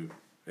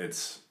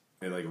 it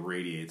like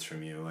radiates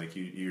from you. Like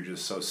you're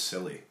just so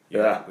silly.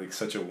 Yeah. Like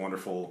such a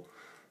wonderful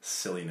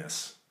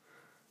silliness,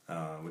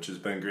 which has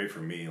been great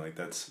for me. Like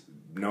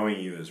knowing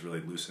you has really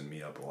loosened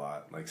me up a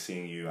lot. Like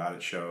seeing you out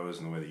at shows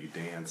and the way that you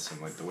dance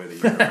and like the way that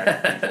you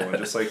interact with people, and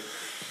just like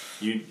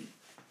you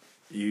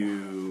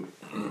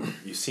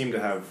seem to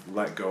have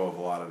let go of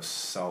a lot of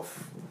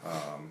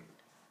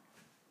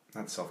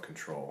not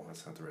self-control.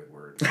 That's not the right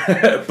word.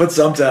 But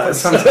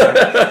sometimes. No,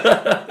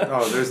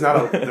 there's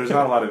not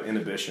a lot of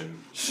inhibition.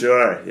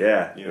 Sure.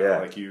 Yeah. You know, yeah.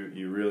 like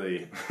you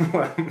really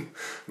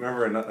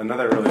remember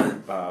another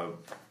really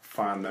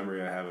fond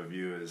memory I have of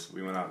you is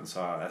we went out and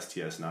saw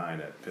STS9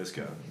 at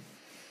Pisgah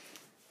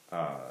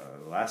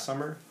last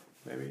summer,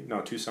 maybe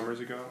 2 summers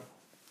ago.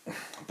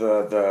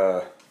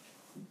 The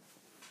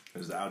It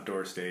was the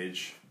outdoor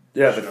stage.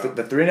 yeah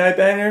the 3-night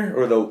banger,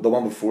 or the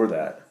one before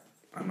that.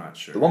 I'm not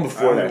sure. The one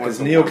before that, because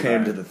Neil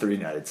came to the 3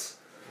 nights.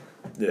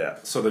 Yeah.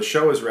 So the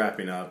show was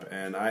wrapping up,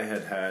 and I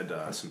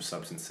had some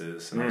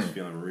substances, and I was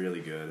feeling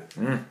really good.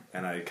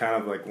 And I kind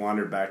of like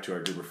wandered back to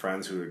our group of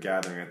friends who were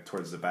gathering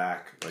towards the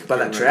back. Like, By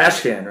that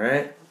trash can,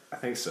 right? I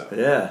think so.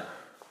 Yeah.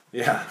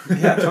 Yeah,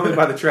 totally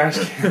by the trash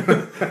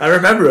can. I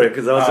remember it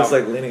because I was just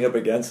like leaning up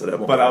against it at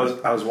one But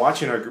point. I was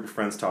watching our group of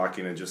friends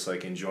talking and just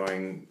like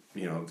enjoying,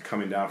 you know,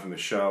 coming down from the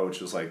show,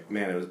 which was like,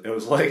 man, it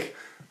was like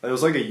a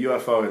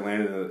UFO. It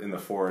landed in the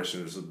forest,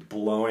 and it was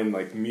blowing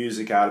like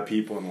music out of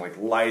people and like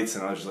lights,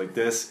 and I was just like,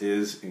 this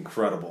is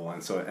incredible.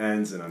 And so it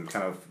ends, and I'm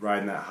kind of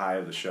riding that high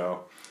of the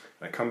show.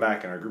 And I come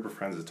back, and our group of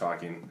friends is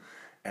talking,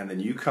 and then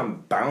you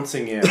come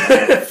bouncing in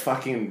like a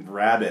fucking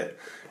rabbit,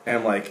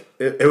 and like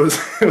it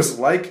was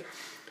like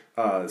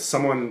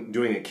someone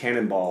doing a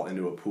cannonball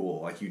into a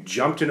pool. Like you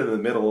jumped into the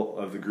middle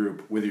of the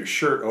group with your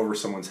shirt over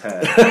someone's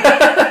head,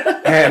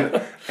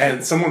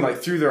 and someone like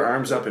threw their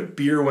arms up and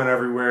beer went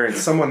everywhere, and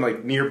someone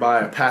like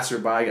nearby, a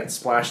passerby, got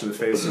splashed in the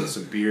face with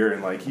some beer,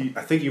 and like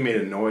I think you made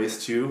a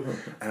noise too,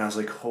 and I was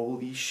like,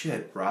 holy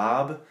shit,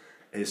 Rob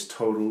is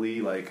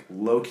totally like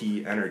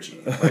Loki energy,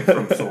 like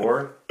from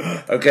Thor.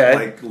 Okay.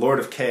 Like Lord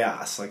of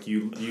Chaos. Like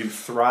you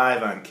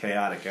thrive on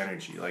chaotic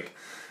energy. Like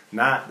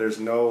there's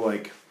no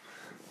like.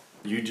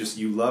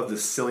 You love the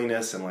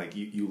silliness, and like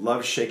you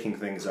love shaking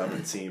things up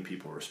and seeing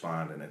people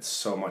respond, and it's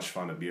so much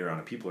fun to be around,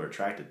 and people are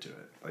attracted to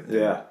it. Like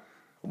Yeah.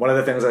 One of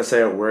the things I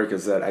say at work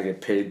is that I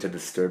get paid to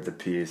disturb the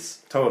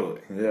peace.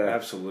 Totally. Yeah.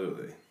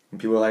 Absolutely.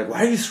 And people are like,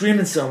 "Why are you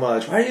screaming so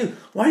much? Why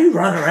are you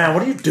running around?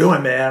 What are you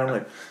doing, man?" I'm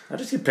like, "I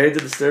just get paid to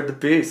disturb the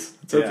peace.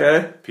 It's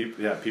okay."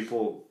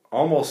 People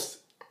almost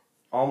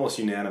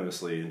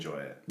unanimously enjoy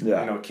it.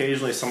 Yeah. You know,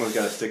 occasionally someone's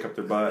got to stick up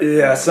their butt.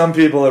 Yeah, some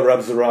people it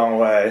rubs the wrong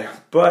way,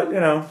 but you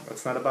know,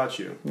 That's not about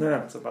you.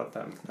 Yeah. It's about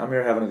them. I'm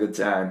here having a good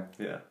time.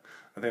 Yeah.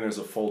 I think there's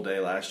a full day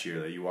last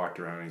year that you walked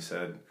around and you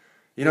said,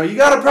 you know, you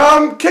got a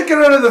problem? Kick it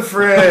under the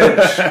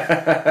fridge.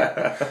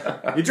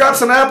 You drop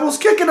some apples?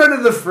 Kick it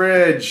under the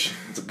fridge.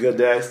 It's a good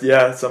day.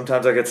 Yeah,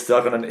 sometimes I get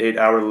stuck on an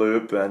 8-hour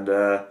loop, and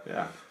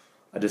Yeah.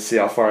 I just see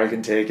how far I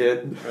can take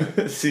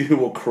it, see who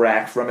will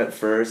crack from it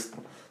first.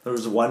 There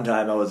was one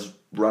time I was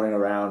running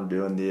around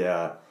doing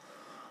the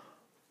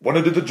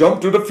wanna do the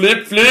jump, do the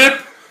flip.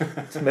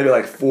 It's maybe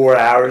like 4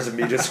 hours of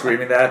me just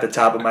screaming that at the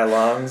top of my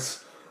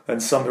lungs.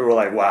 And some people were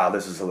like, wow,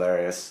 this is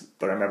hilarious.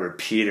 But I remember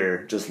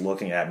Peter just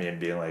looking at me and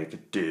being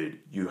like, dude,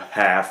 you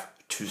have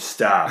to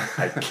stop.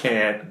 I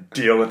can't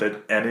deal with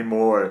it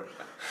anymore.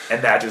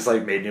 And that just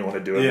like made me want to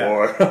do it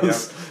more. I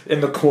was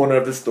in the corner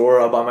of the store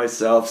all by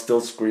myself,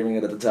 still screaming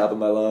it at the top of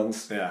my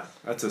lungs. Yeah,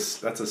 that's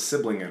a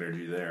sibling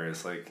energy there.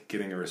 It's like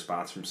getting a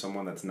response from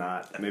someone that's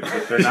not, maybe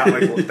they're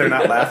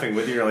not laughing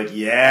with you. You're like,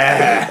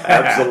 yeah,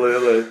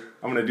 Absolutely.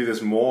 I'm gonna do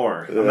this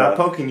more. Yeah. I'm not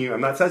poking you.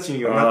 I'm not touching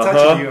you. I'm not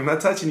touching you. I'm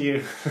not touching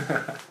you.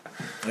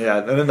 Yeah,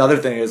 and another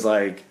thing is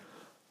like,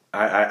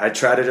 I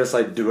try to just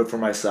like do it for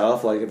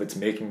myself. Like if it's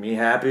making me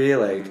happy,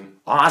 like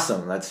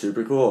awesome, that's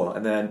super cool.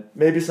 And then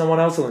maybe someone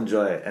else will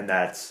enjoy it, and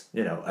that's,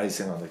 you know,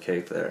 icing on the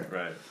cake there.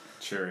 Right,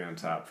 cherry on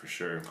top for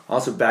sure.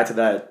 Also, back to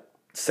that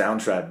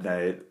Soundtrap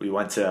night, we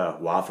went to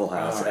Waffle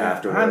House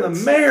afterwards. I'm the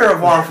mayor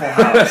of Waffle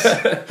House.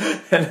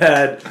 And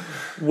had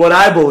what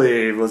I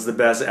believe was the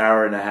best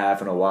hour and a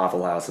half in a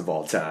Waffle House of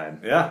all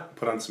time. Yeah,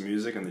 put on some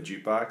music in the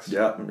jukebox.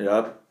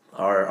 Yep.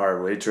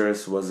 Our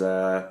waitress was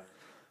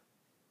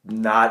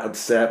not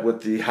upset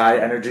with the high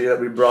energy that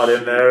we brought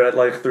in there at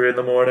like 3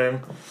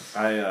 a.m.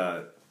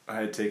 I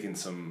had taken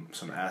some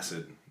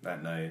acid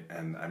that night,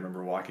 and I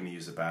remember walking to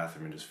use the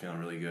bathroom and just feeling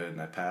really good.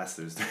 And I passed.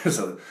 There's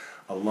a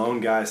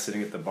lone guy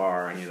sitting at the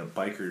bar, and he had a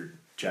biker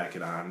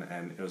jacket on,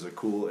 and it was a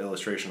cool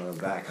illustration on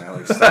the back. And I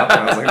like stopped,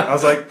 and I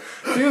was like,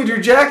 dude, your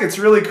jacket's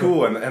really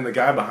cool. And the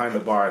guy behind the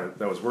bar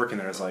that was working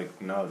there was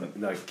like, no,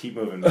 like keep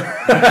moving. Like,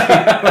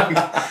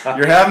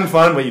 you're having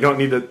fun, but you don't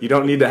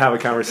need to have a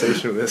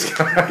conversation with this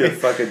guy. Get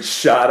fucking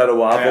shot at a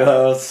Waffle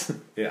House.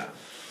 Yeah.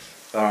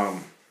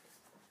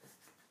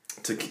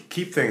 To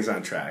keep things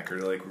on track, or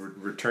like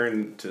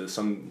return to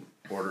some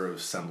order of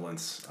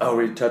semblance. Oh, are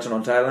we touching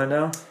on Thailand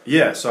now?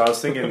 Yeah. So I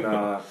was thinking.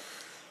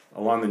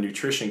 Along the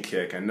nutrition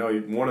kick, I know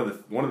one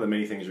of the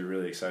many things you're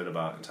really excited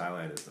about in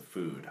Thailand is the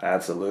food.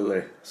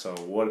 Absolutely. So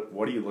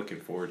what are you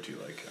looking forward to?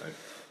 Like,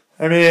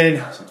 I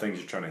mean, some things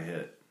you're trying to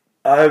hit.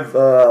 I've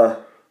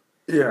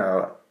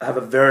have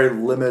a very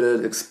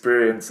limited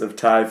experience of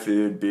Thai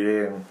food,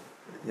 being,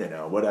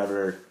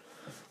 whatever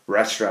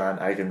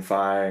restaurant I can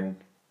find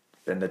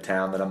in the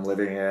town that I'm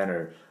living in,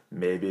 or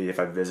maybe if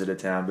I visit a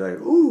town, be like,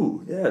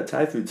 ooh, yeah,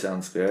 Thai food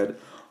sounds good.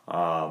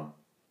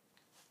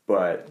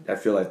 But I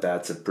feel like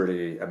that's a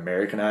pretty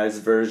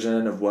Americanized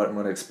version of what I'm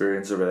going to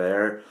experience over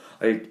there.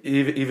 Like,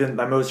 even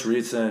my most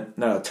recent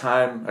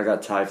time I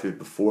got Thai food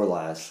before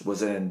last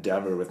was in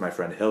Denver with my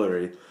friend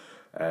Hillary,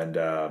 and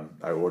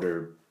I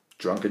ordered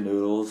drunken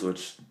noodles,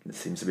 which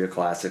seems to be a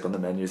classic on the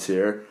menus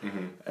here.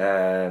 Mm-hmm.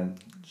 And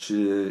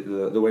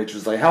the waitress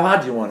was like, "How hot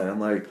do you want it?" I'm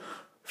like,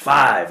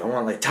 5. I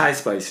want like Thai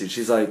spicy.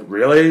 She's like,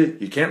 "Really?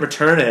 You can't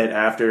return it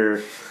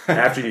after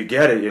you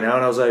get it, And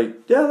I was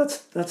like, "Yeah,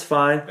 that's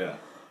fine." Yeah.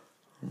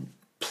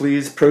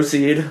 Please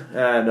proceed.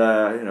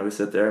 And, we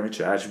sit there and we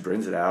chat. She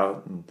brings it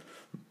out and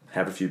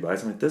have a few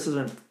bites. I'm like, this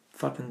isn't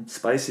fucking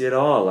spicy at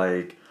all.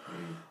 Like,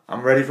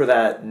 I'm ready for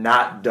that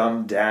not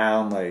dumbed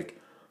down, like,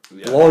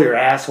 blow your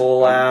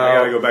asshole out. I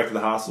gotta go back to the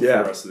hostel for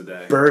the rest of the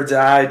day. Bird's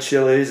eye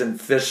chilies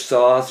and fish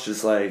sauce,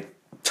 just like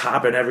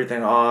topping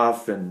everything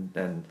off,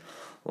 and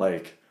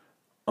like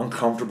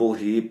uncomfortable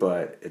heat,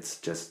 but it's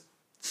just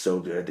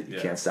so good that you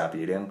can't stop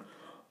eating.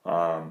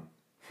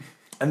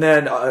 And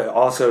then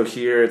also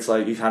here, it's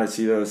like you kind of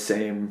see those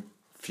same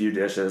few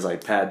dishes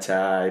like pad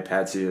thai,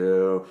 pad see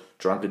ew,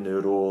 drunken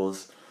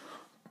noodles,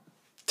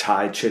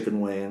 Thai chicken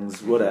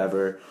wings,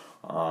 whatever.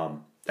 And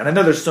I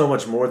know there's so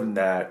much more than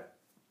that.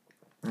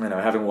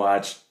 Having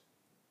watched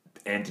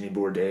Anthony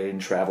Bourdain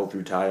travel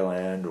through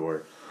Thailand,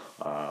 or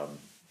I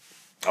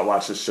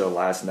watched this show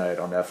last night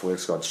on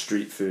Netflix called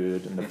Street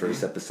Food, and the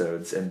first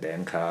episode's in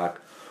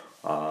Bangkok.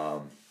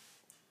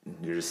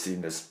 You're just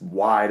seeing this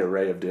wide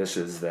array of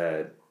dishes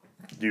that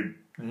you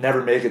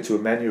never make it to a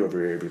menu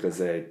over here because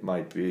they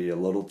might be a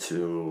little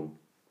too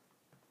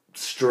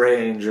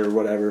strange or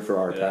whatever for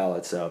our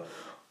palate. So,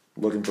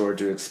 looking forward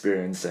to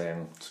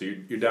experiencing. So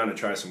you're down to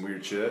try some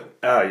weird shit?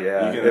 Oh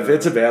yeah, if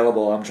it's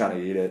available, I'm trying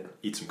to eat it.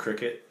 Eat some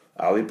cricket?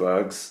 I'll eat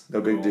bugs. No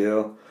big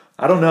deal.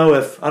 I don't know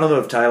if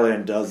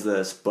Thailand does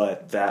this,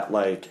 but that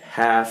like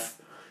half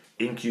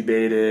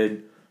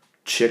incubated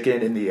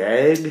chicken in the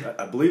egg.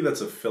 I believe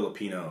that's a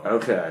Filipino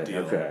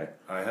deal. Okay.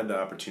 I had the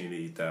opportunity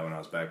to eat that when I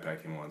was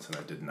backpacking once, and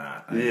I did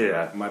not.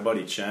 My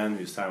buddy Chen,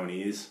 who's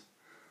Taiwanese,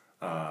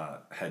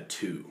 had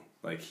 2.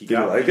 Like he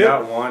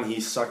got one. He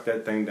sucked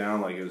that thing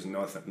down like it was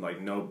nothing.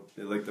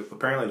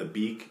 Apparently the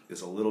beak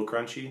is a little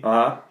crunchy.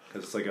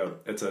 Because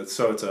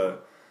it's a.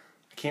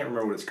 I can't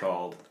remember what it's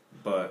called,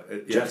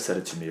 but Jeff said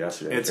it to me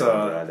yesterday. It's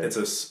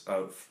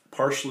a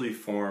partially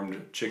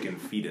formed chicken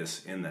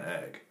fetus in the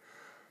egg.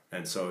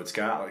 And so it's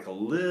got like a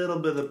little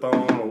bit of the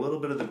bone, a little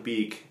bit of the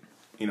beak,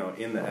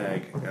 in the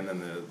egg, and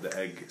then the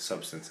egg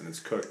substance, and it's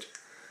cooked.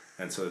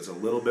 And so it's a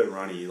little bit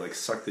runny. You like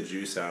suck the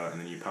juice out,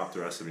 and then you pop the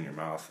rest of it in your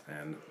mouth.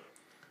 And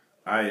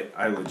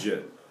I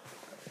legit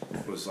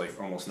was like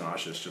almost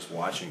nauseous just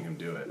watching him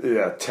do it.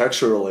 Yeah,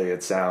 texturally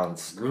it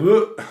sounds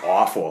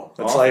awful.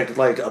 It's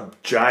like a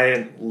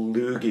giant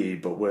loogie,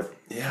 but with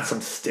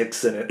some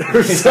sticks in it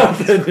or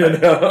something,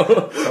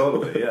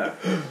 Totally, yeah.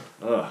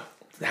 Ugh.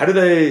 How do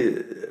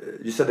they?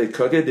 You said they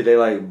cook it. Did they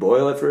like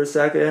boil it for a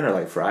second, or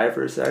like fry it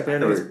for a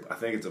second? I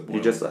think it's a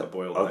boiled. A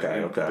boiled.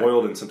 Okay.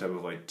 Boiled in some type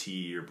of like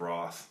tea or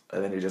broth.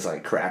 And then you just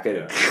like crack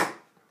it. Yeah.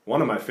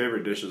 One of my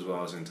favorite dishes when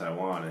I was in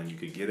Taiwan, and you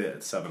could get it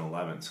at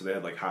 7-Eleven. So they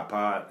had like hot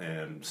pot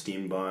and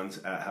steamed buns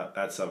at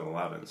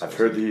 7-Eleven. So I've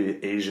heard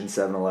the Asian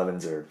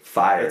 7-Elevens are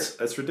fire.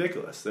 It's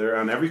ridiculous. They're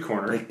on every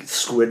corner. Like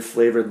squid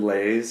flavored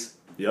Lay's.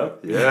 Yep.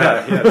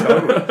 Yeah,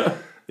 totally.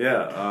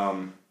 Yeah.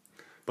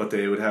 But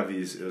they would have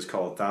these. It was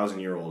called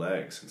 1,000-year-old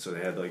eggs, and so they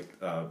had like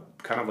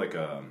kind of like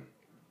a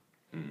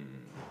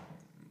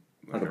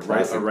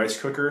rice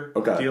cooker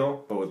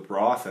deal, but with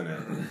broth in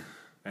it.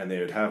 And they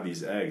would have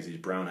these eggs, these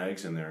brown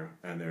eggs in there,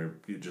 and they're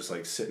just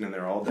like sitting in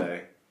there all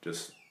day,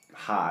 just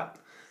hot.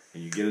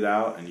 And you get it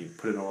out and you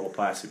put it in a little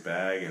plastic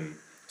bag, and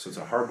so it's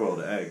a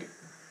hard-boiled egg,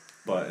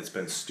 but it's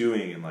been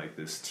stewing in like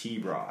this tea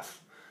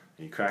broth.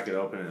 And you crack it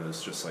open, and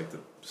it's just like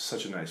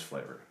such a nice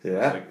flavor.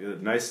 Yeah, it's like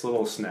a nice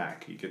little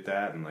snack. You get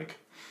that, and like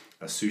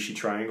a sushi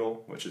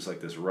triangle, which is like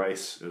this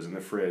rice. It was in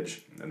the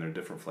fridge, and there are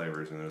different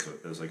flavors. And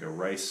there's like a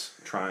rice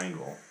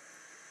triangle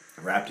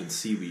wrapped in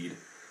seaweed,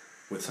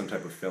 with some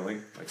type of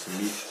filling, like some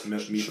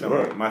meat Sure.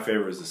 filling. My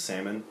favorite is the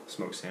salmon,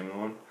 smoked salmon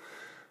one.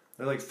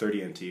 They're like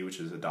 30 NT, which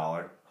is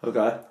 $1.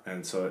 Okay.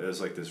 And so it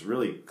was like this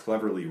really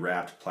cleverly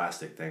wrapped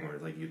plastic thing where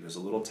like there's a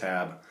little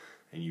tab,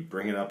 and you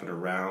bring it up and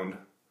around,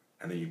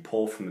 and then you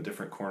pull from the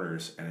different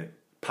corners, and it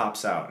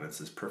pops out, and it's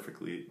this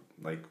perfectly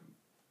like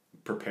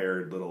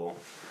prepared little.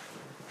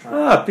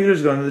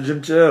 Peter's going to the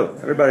gym too.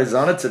 Everybody's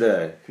on it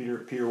today.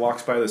 Peter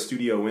walks by the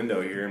studio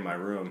window here in my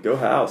room. Go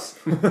house.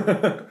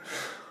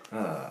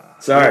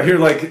 Sorry, you're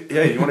like,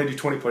 yeah, you want to do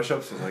 20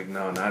 push-ups? I was like,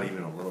 no, not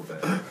even a little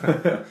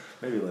bit.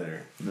 Maybe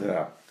later.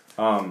 Yeah.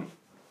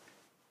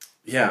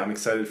 Yeah, I'm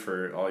excited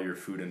for all your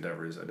food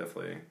endeavors. I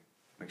definitely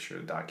make sure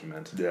to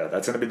document. Yeah,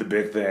 that's gonna be the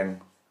big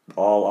thing.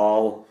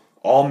 All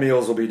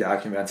meals will be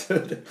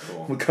documented.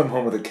 Cool. We'll come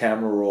home with a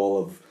camera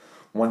roll of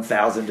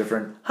 1,000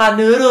 different hot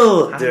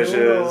noodle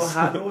dishes.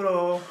 Hot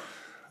noodle.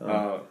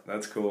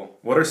 That's cool.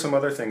 What are some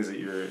other things that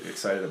you're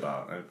excited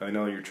about? I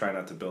know you're trying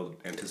not to build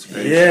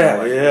anticipation.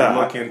 Yeah. You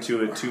look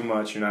into it too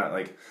much. You're not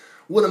like,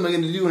 what am I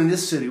going to do in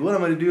this city? What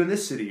am I going to do in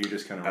this city? You're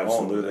just kind of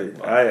Absolutely. rolling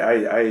with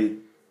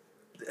it.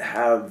 I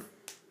have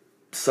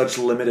such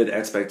limited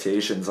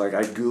expectations. Like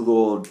I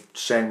Googled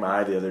Chiang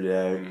Mai the other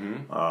day,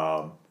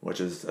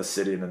 which is a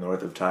city in the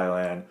north of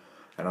Thailand.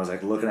 And I was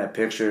like looking at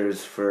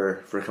pictures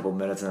for a couple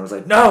minutes, and I was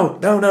like, no,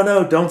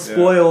 don't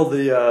spoil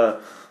the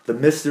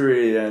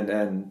mystery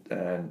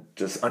and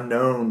just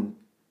unknown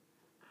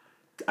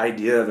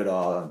idea of it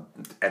all.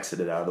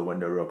 Exited out of the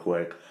window real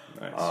quick.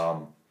 Nice.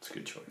 It's a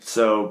good choice.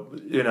 So,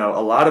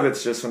 a lot of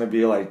it's just going to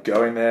be like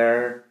going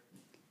there.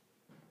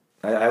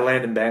 I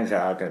land in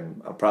Bangkok,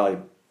 and I'll probably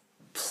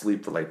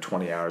sleep for like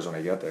 20 hours when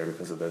I get there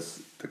because of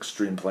this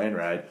extreme plane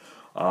ride.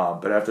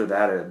 But after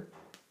that, I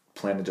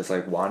plan to just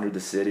like wander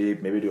the city,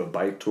 maybe do a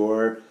bike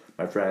tour.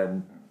 My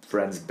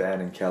friends Ben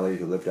and Kelly,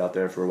 who lived out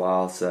there for a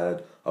while,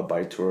 said a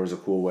bike tour is a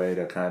cool way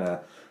to kind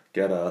of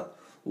get a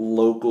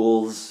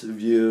locals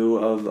view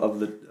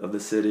of the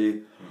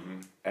city.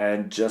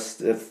 And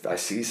just if I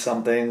see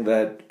something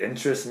that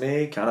interests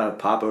me, kind of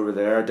pop over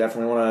there. I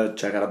definitely want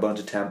to check out a bunch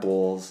of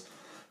temples,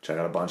 check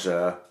out a bunch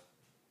of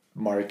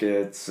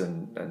markets,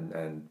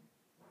 and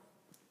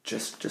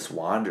just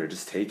wander,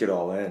 just take it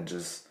all in,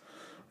 just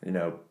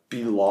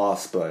be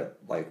lost, but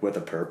like with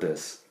a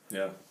purpose.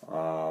 Yeah.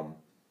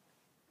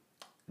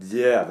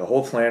 Yeah, the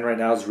whole plan right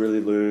now is really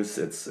loose.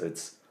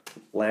 It's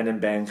land in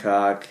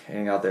Bangkok,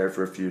 hang out there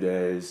for a few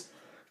days,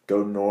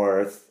 go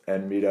north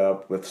and meet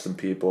up with some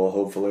people.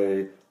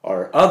 Hopefully,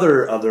 our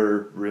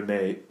other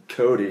roommate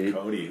Cody,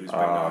 who's been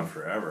gone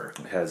forever,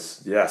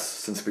 has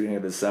since the beginning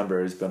of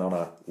December. He's been on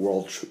a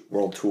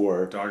world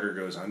tour. Dogger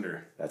goes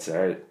under. That's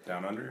right.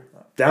 Down under.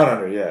 Down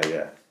under,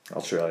 yeah,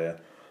 Australia.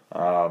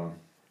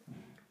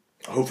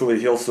 Hopefully,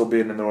 he'll still be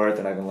in the north,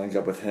 and I can link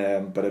up with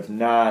him. But if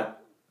not,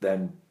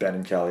 then Ben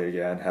and Kelly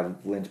again have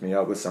linked me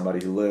up with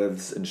somebody who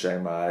lives in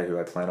Chiang Mai, who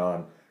I plan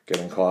on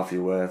getting coffee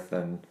with,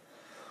 and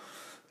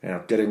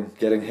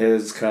getting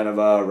his kind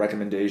of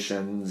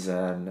recommendations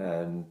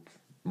and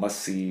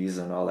must-sees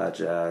and all that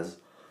jazz.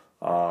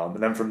 And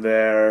then from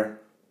there,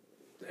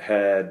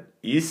 head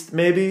east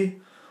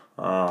maybe.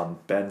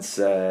 Ben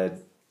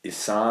said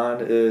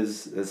Isan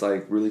is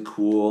like really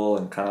cool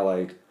and kind of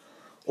like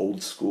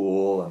old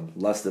school and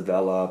less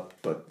developed,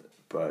 but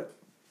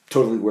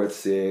totally worth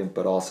seeing,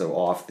 but also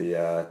off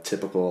the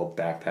typical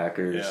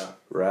backpackers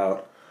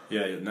route.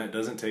 Yeah, it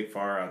doesn't take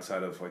far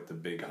outside of like the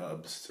big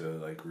hubs to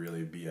like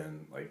really be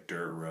in like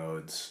dirt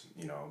roads,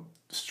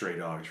 stray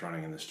dogs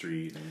running in the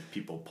street and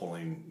people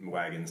pulling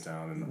wagons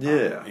down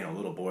and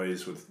little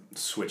boys with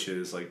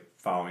switches like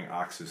following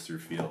oxes through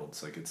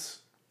fields. Like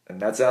and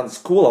that sounds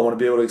cool. I want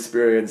to be able to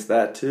experience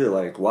that too.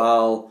 Like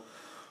while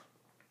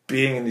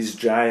being in these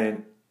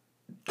giant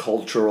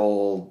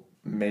cultural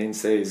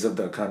mainstays of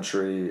the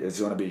country is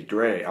going to be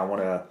great, I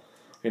want to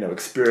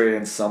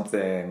experience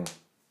something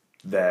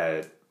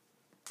that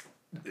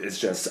is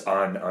just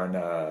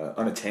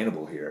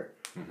unattainable here.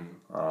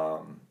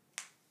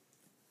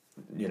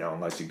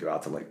 Unless you go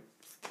out to like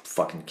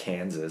fucking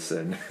Kansas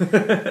and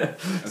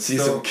see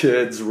some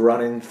kids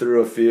running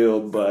through a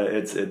field, but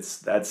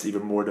that's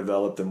even more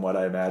developed than what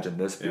I imagined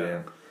this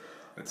being.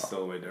 It's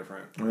still way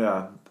different.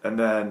 Yeah, and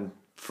then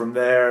from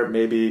there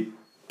maybe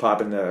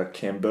pop into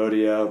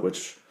Cambodia,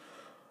 which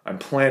I'm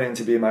planning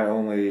to be my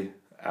only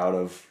out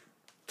of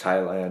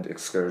Thailand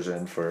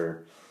excursion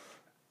for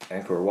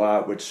Angkor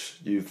Wat, which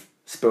you've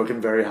spoken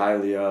very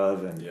highly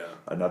of, and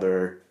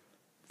another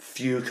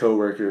few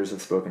coworkers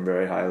have spoken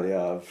very highly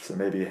of. So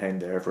maybe hang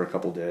there for a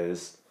couple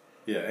days.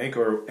 Yeah,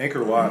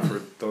 Angkor Wat,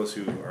 for those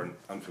who are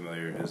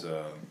unfamiliar, is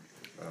a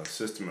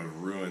system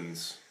of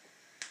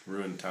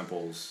ruined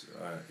temples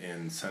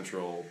in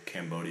central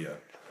Cambodia,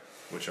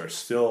 which are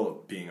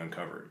still being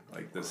uncovered.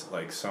 Like this,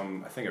 I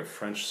think a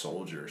French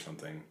soldier or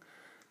something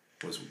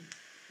was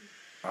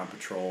on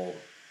patrol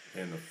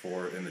in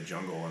the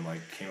jungle and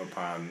like came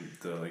upon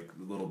the like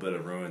little bit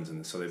of ruins,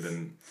 and so they've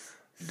been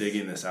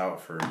digging this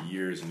out for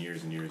years and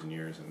years and years and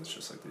years, and it's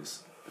just like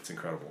this. It's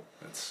incredible.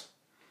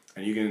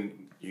 You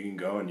can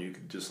go and you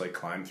can just like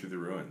climb through the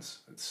ruins.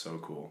 It's so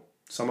cool.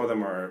 Some of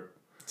them are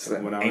It's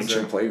an when I was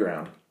ancient there,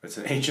 playground. it's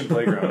an ancient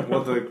playground.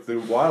 Well,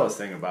 the wildest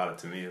thing about it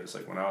to me was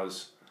like when I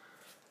was,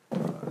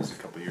 it was a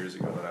couple years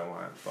ago that I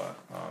went, but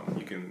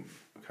you can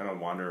kind of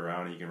wander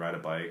around and you can ride a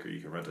bike or you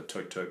can rent a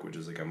tuk-tuk, which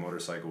is like a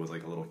motorcycle with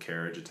like a little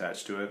carriage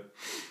attached to it.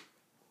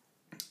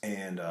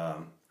 And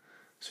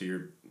so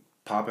you're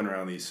popping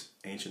around these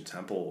ancient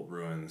temple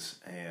ruins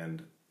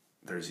and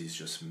there's these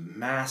just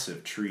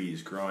massive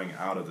trees growing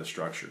out of the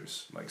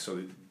structures. Like,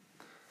 so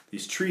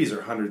these trees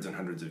are hundreds and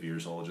hundreds of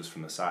years old just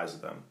from the size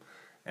of them.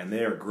 And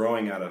they are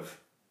growing out of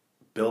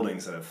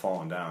buildings that have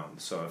fallen down.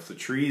 So if the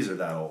trees are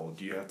that old,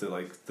 you have to,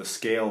 like, the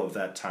scale of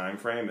that time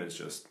frame is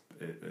just,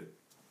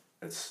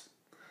 it's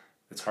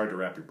hard to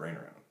wrap your brain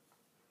around.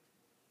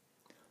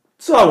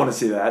 So I want to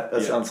see that.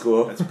 That sounds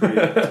cool. That's pretty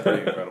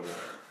incredible.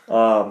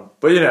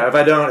 But if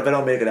I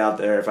don't make it out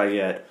there, if I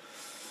get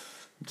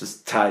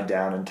just tied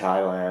down in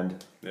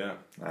Thailand, Yeah.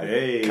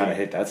 I kind of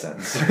hate that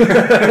sentence. You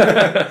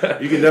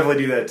can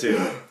definitely do that too.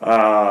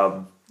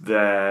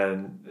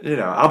 Then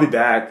I'll be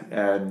back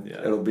and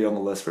it'll be on the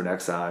list for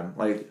next time.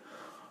 Like,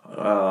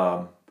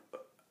 I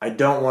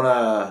don't want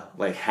to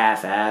like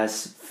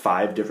half-ass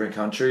 5 different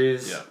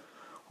countries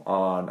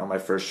on my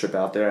first trip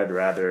out there. I'd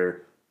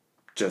rather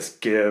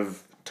just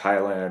give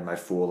Thailand my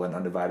full and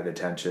undivided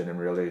attention and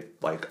really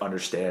like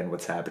understand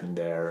what's happening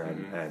there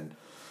and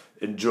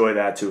enjoy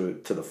that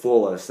to the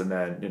fullest. And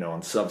then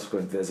on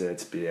subsequent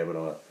visits be able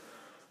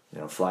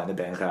to fly into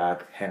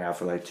Bangkok, hang out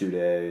for like 2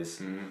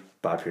 days,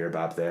 bop here,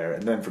 bop there,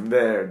 and then from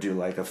there do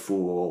like a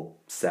full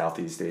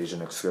Southeast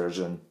Asian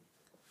excursion,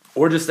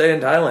 or just stay in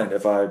Thailand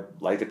if I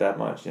like it that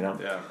much. Yeah.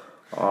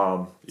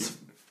 Go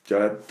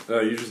ahead.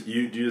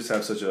 You just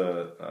have such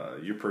a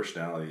your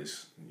personality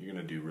is, you're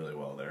gonna do really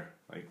well there.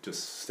 Like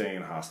just staying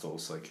in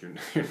hostels, like you're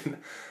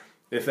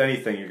if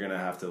anything, you're gonna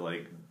have to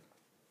like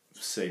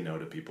say no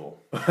to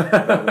people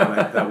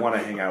that want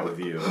to hang out with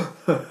you.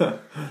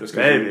 Just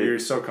because you're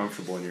so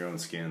comfortable in your own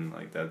skin,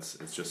 like it's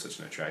just such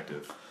an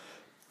attractive.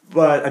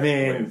 But I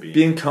mean,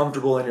 being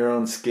comfortable in your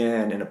own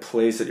skin in a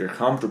place that you're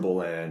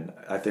comfortable in,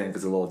 I think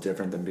is a little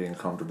different than being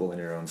comfortable in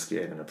your own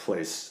skin in a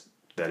place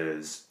that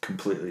is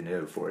completely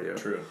new for you.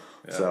 True.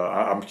 Yeah. So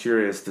I'm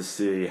curious to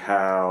see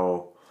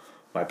how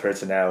my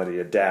personality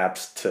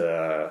adapts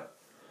to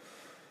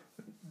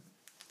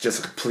just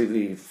a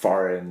completely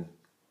foreign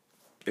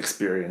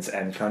experience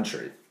and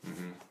country.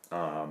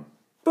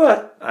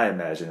 But I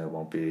imagine it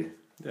won't be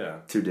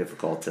too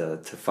difficult to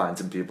find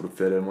some people to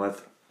fit in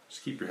with.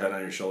 Just keep your head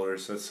on your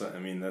shoulders. That's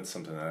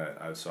something that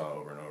I saw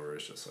over and over.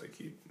 It's just like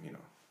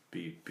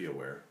be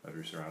aware of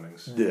your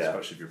surroundings,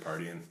 especially if you're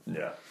partying.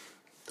 Yeah.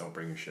 Don't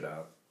bring your shit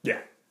out. Yeah.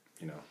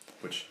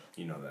 Which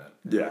that.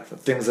 Yeah, the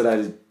things that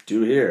I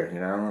do here,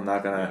 I'm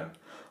not gonna. Yeah.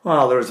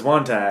 Well, there was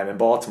one time in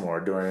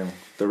Baltimore during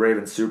the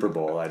Ravens Super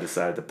Bowl, I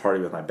decided to party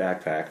with my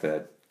backpack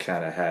that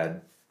kind of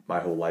had my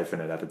whole life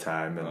in it at the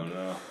time, and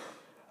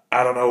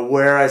I don't know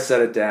where I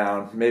set it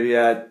down. Maybe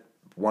at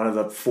one of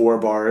the 4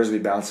 bars we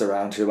bounced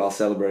around to while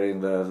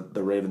celebrating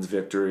the Ravens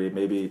victory.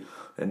 Maybe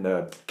in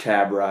the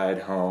cab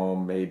ride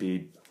home.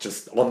 Maybe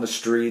just on the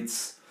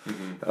streets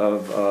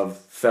of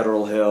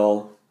Federal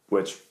Hill,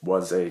 which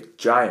was a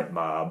giant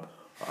mob.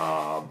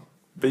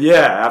 But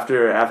yeah,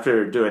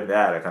 after doing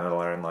that, I kind of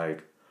learned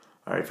like,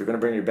 all right, if you're gonna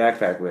bring your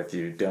backpack with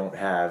you, don't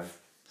have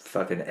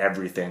fucking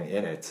everything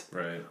in it.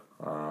 Right.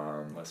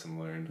 Lesson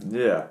learned.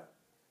 Yeah.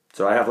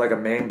 So I have like a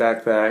main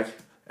backpack,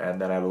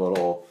 and then I have a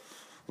little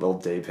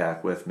day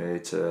pack with me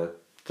to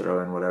throw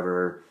in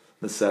whatever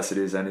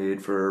necessities I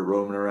need for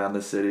roaming around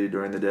the city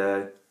during the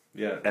day.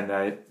 Yeah. And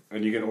night.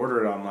 And you can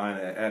order it online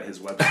at his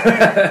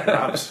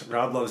website,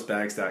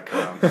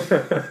 roblovesbags.com.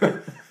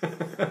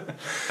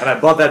 And I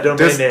bought that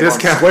domain name on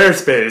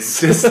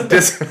Squarespace.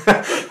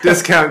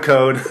 Discount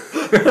code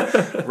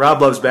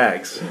Rob Loves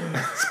Bags.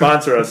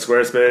 Sponsor us,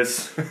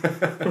 Squarespace.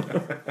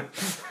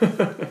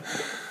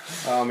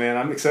 Oh man,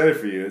 I'm excited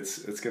for you.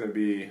 It's gonna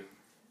be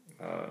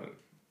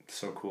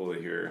so cool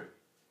to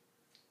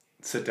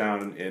sit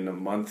down in a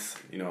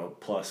month,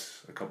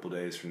 plus a couple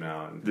days from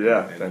now,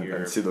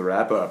 and see the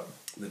wrap up.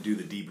 Do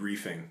the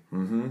debriefing.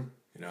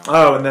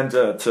 Oh, and then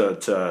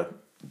to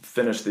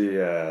finish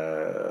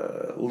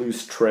the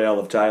loose trail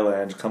of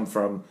Thailand, come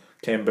from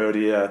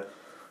Cambodia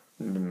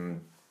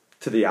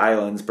to the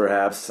islands,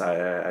 perhaps.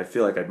 I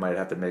feel like I might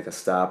have to make a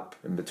stop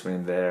in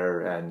between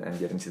there and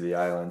getting to the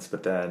islands,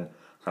 but then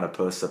kind of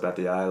post up at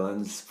the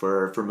islands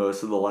for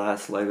most of the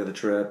last leg of the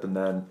trip, and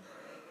then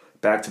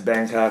back to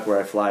Bangkok where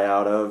I fly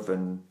out of,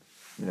 and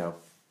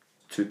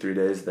 2-3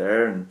 days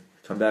there and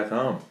come back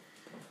home.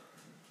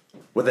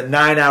 With a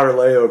 9-hour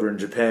layover in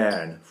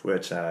Japan,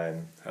 which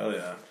I'm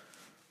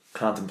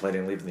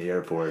contemplating leaving the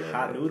airport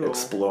and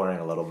exploring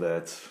a little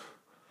bit.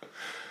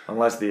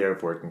 Unless the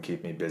airport can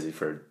keep me busy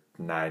for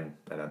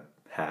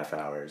 9.5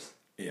 hours.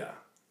 Yeah.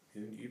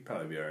 You'd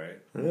probably be alright.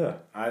 Yeah.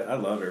 I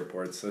love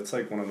airports. That's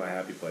like one of my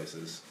happy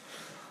places.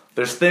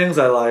 There's things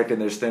I like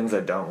and there's things I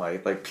don't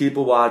like. Like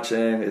people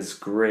watching is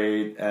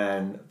great,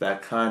 and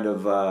that kind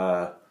of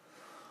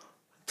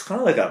it's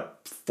kind of like a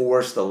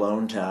forced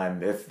alone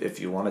time if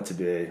you want it to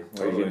be,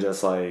 where you can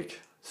just like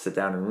sit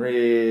down and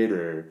read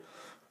or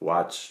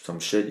watch some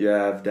shit you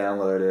have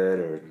downloaded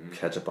or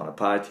catch up on a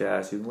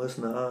podcast. You can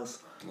listen to us.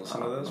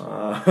 Listen to this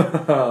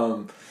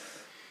one.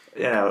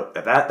 You know,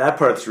 that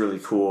part's really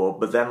cool.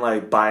 But then,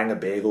 like, buying a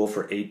bagel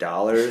for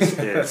 $8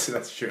 is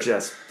That's true.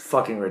 just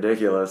fucking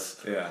ridiculous.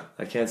 Yeah.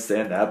 I can't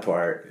stand that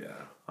part.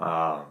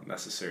 Yeah.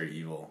 Necessary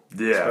evil.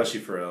 Yeah. Especially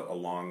for a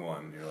long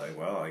one. You're like,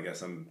 well, I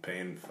guess I'm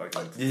paying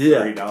fucking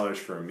 $30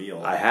 for a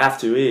meal. I have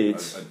to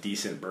eat. A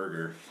decent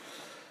burger.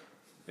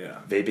 Yeah.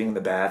 Vaping in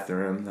the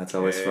bathroom, that's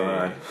always Hey.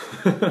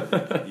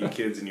 fun. You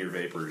kids and your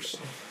vapors.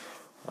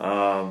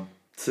 So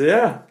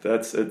yeah,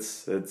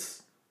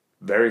 it's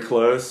very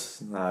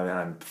close.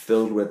 I'm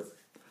filled with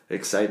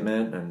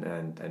excitement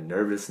and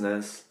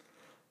nervousness.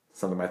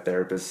 Something my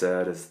therapist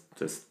said is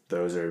just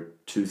those are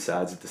two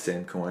sides of the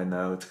same coin,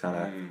 though. It's kind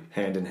of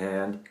hand in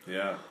hand.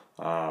 Yeah.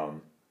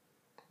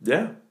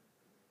 Yeah,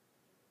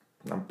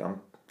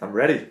 I'm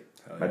ready.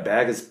 Hell My yeah.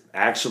 bag is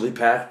actually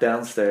packed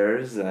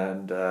downstairs,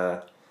 and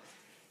I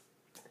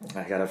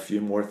got a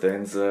few more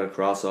things to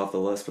cross off the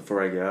list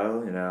before I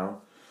go. You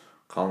know,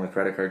 calling the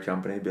credit card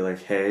company, be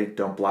like, "Hey,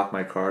 don't block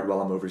my card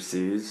while I'm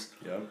overseas."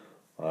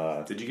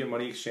 Yep. Did you get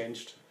money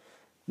exchanged?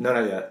 No,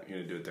 not yet. You're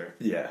gonna do it there?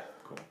 Yeah.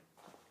 Cool.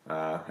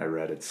 I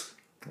read it's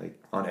like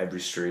on every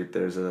street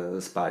there's a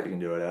spot you can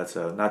do it at,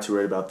 so not too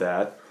worried about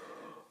that.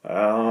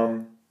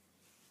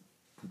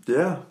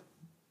 Yeah.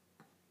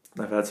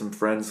 I've had some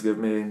friends give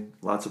me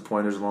lots of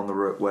pointers along the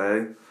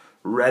way.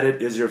 Reddit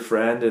is your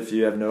friend if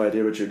you have no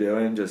idea what you're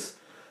doing. Just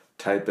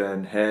type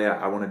in, hey,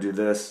 I want to do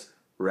this,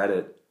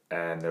 Reddit,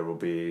 and there will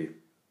be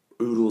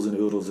oodles and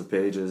oodles of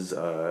pages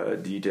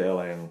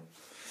detailing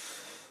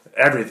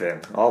everything,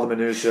 all the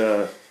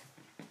minutia,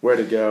 where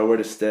to go, where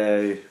to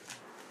stay,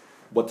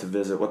 what to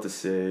visit, what to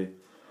see.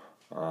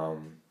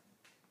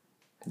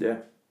 Yeah,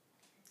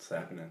 It's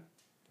happening.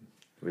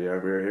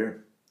 we're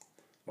here.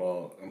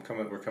 Well,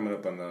 we're coming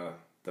up on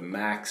the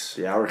max.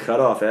 The hour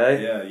cutoff, eh?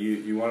 Yeah,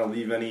 you want to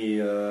leave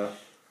any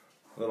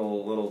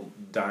little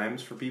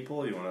dimes for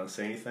people? You want to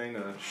say anything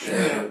to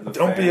share with the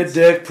Don't be a fans?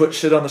 dick. Put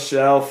shit on the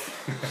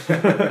shelf.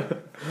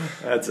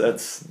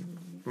 That's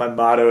my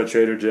motto at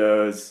Trader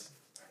Joe's.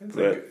 It's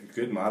like a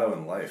good motto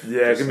in life.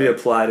 Yeah, it Just can be like-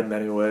 applied in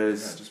many Yeah,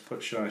 ways. just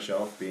put shit on a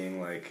shelf, being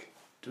like,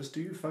 just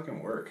do your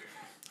fucking work.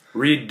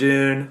 Read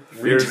Dune.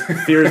 Fear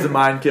is the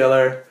Mind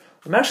Killer.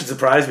 I'm actually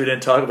surprised we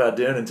didn't talk about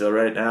Dune until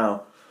right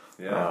now.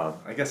 Yeah,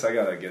 I guess I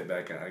gotta get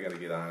back. I gotta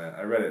get on it.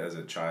 I read it as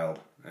a child,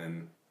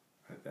 and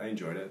I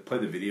enjoyed it.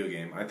 Played the video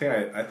game. I think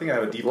I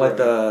have a deeper Like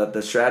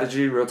the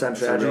strategy, real-time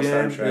it's a strategy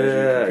real-time game?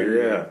 strategy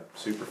computer Yeah. game.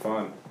 Super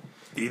fun.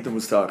 Ethan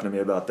was talking to me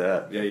about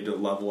that. Yeah, you had to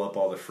level up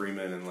all the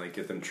freemen and like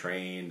get them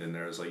trained, and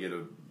there was like you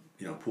had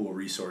to pool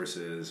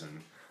resources, and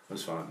it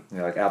was fun. You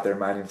know, like out there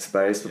mining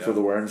spice before Yep.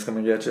 the worms come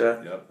and get you.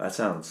 Yep. That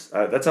sounds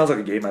like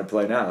a game I'd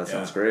play now. That Yeah,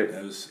 sounds great.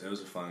 It was a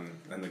fun,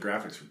 and the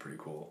graphics were pretty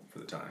cool for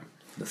the time.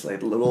 Just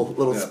like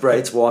little Yeah.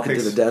 sprites walking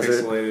through the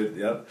desert. Pixelated.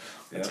 Yep.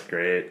 That's Yep.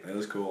 great. It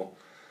was cool.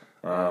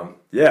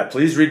 Yeah,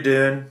 please read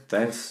Dune.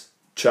 Thanks,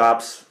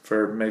 Chops,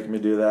 for making me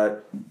do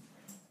that.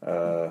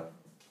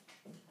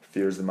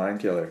 Fear's the Mind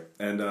Killer.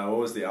 And what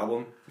was the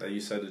album that you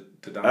said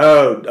to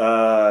download?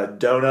 Oh,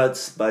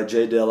 Donuts by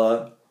Jay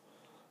Dilla.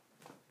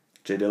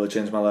 Jay Dilla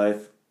changed my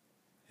life.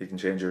 He can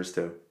change yours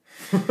too.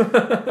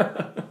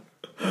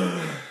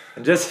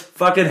 And just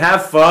fucking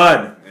have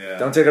fun. Yeah.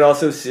 Don't take it all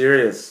so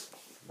serious.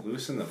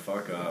 Loosen the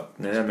fuck up.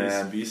 Yeah, Just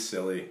man. Be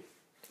silly.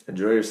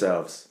 Enjoy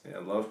yourselves. Yeah,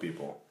 love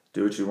people.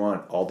 Do what you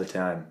want all the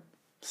time.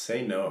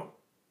 Say no.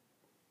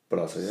 But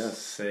also yes.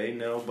 Say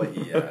no, but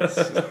yes.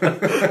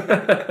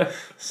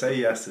 Say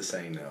yes to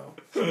saying no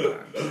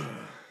sometimes.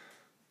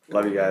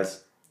 Love you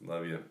guys.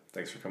 Love you.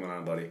 Thanks for coming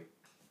on, buddy.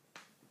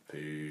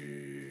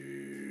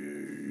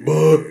 Peace.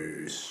 Bye.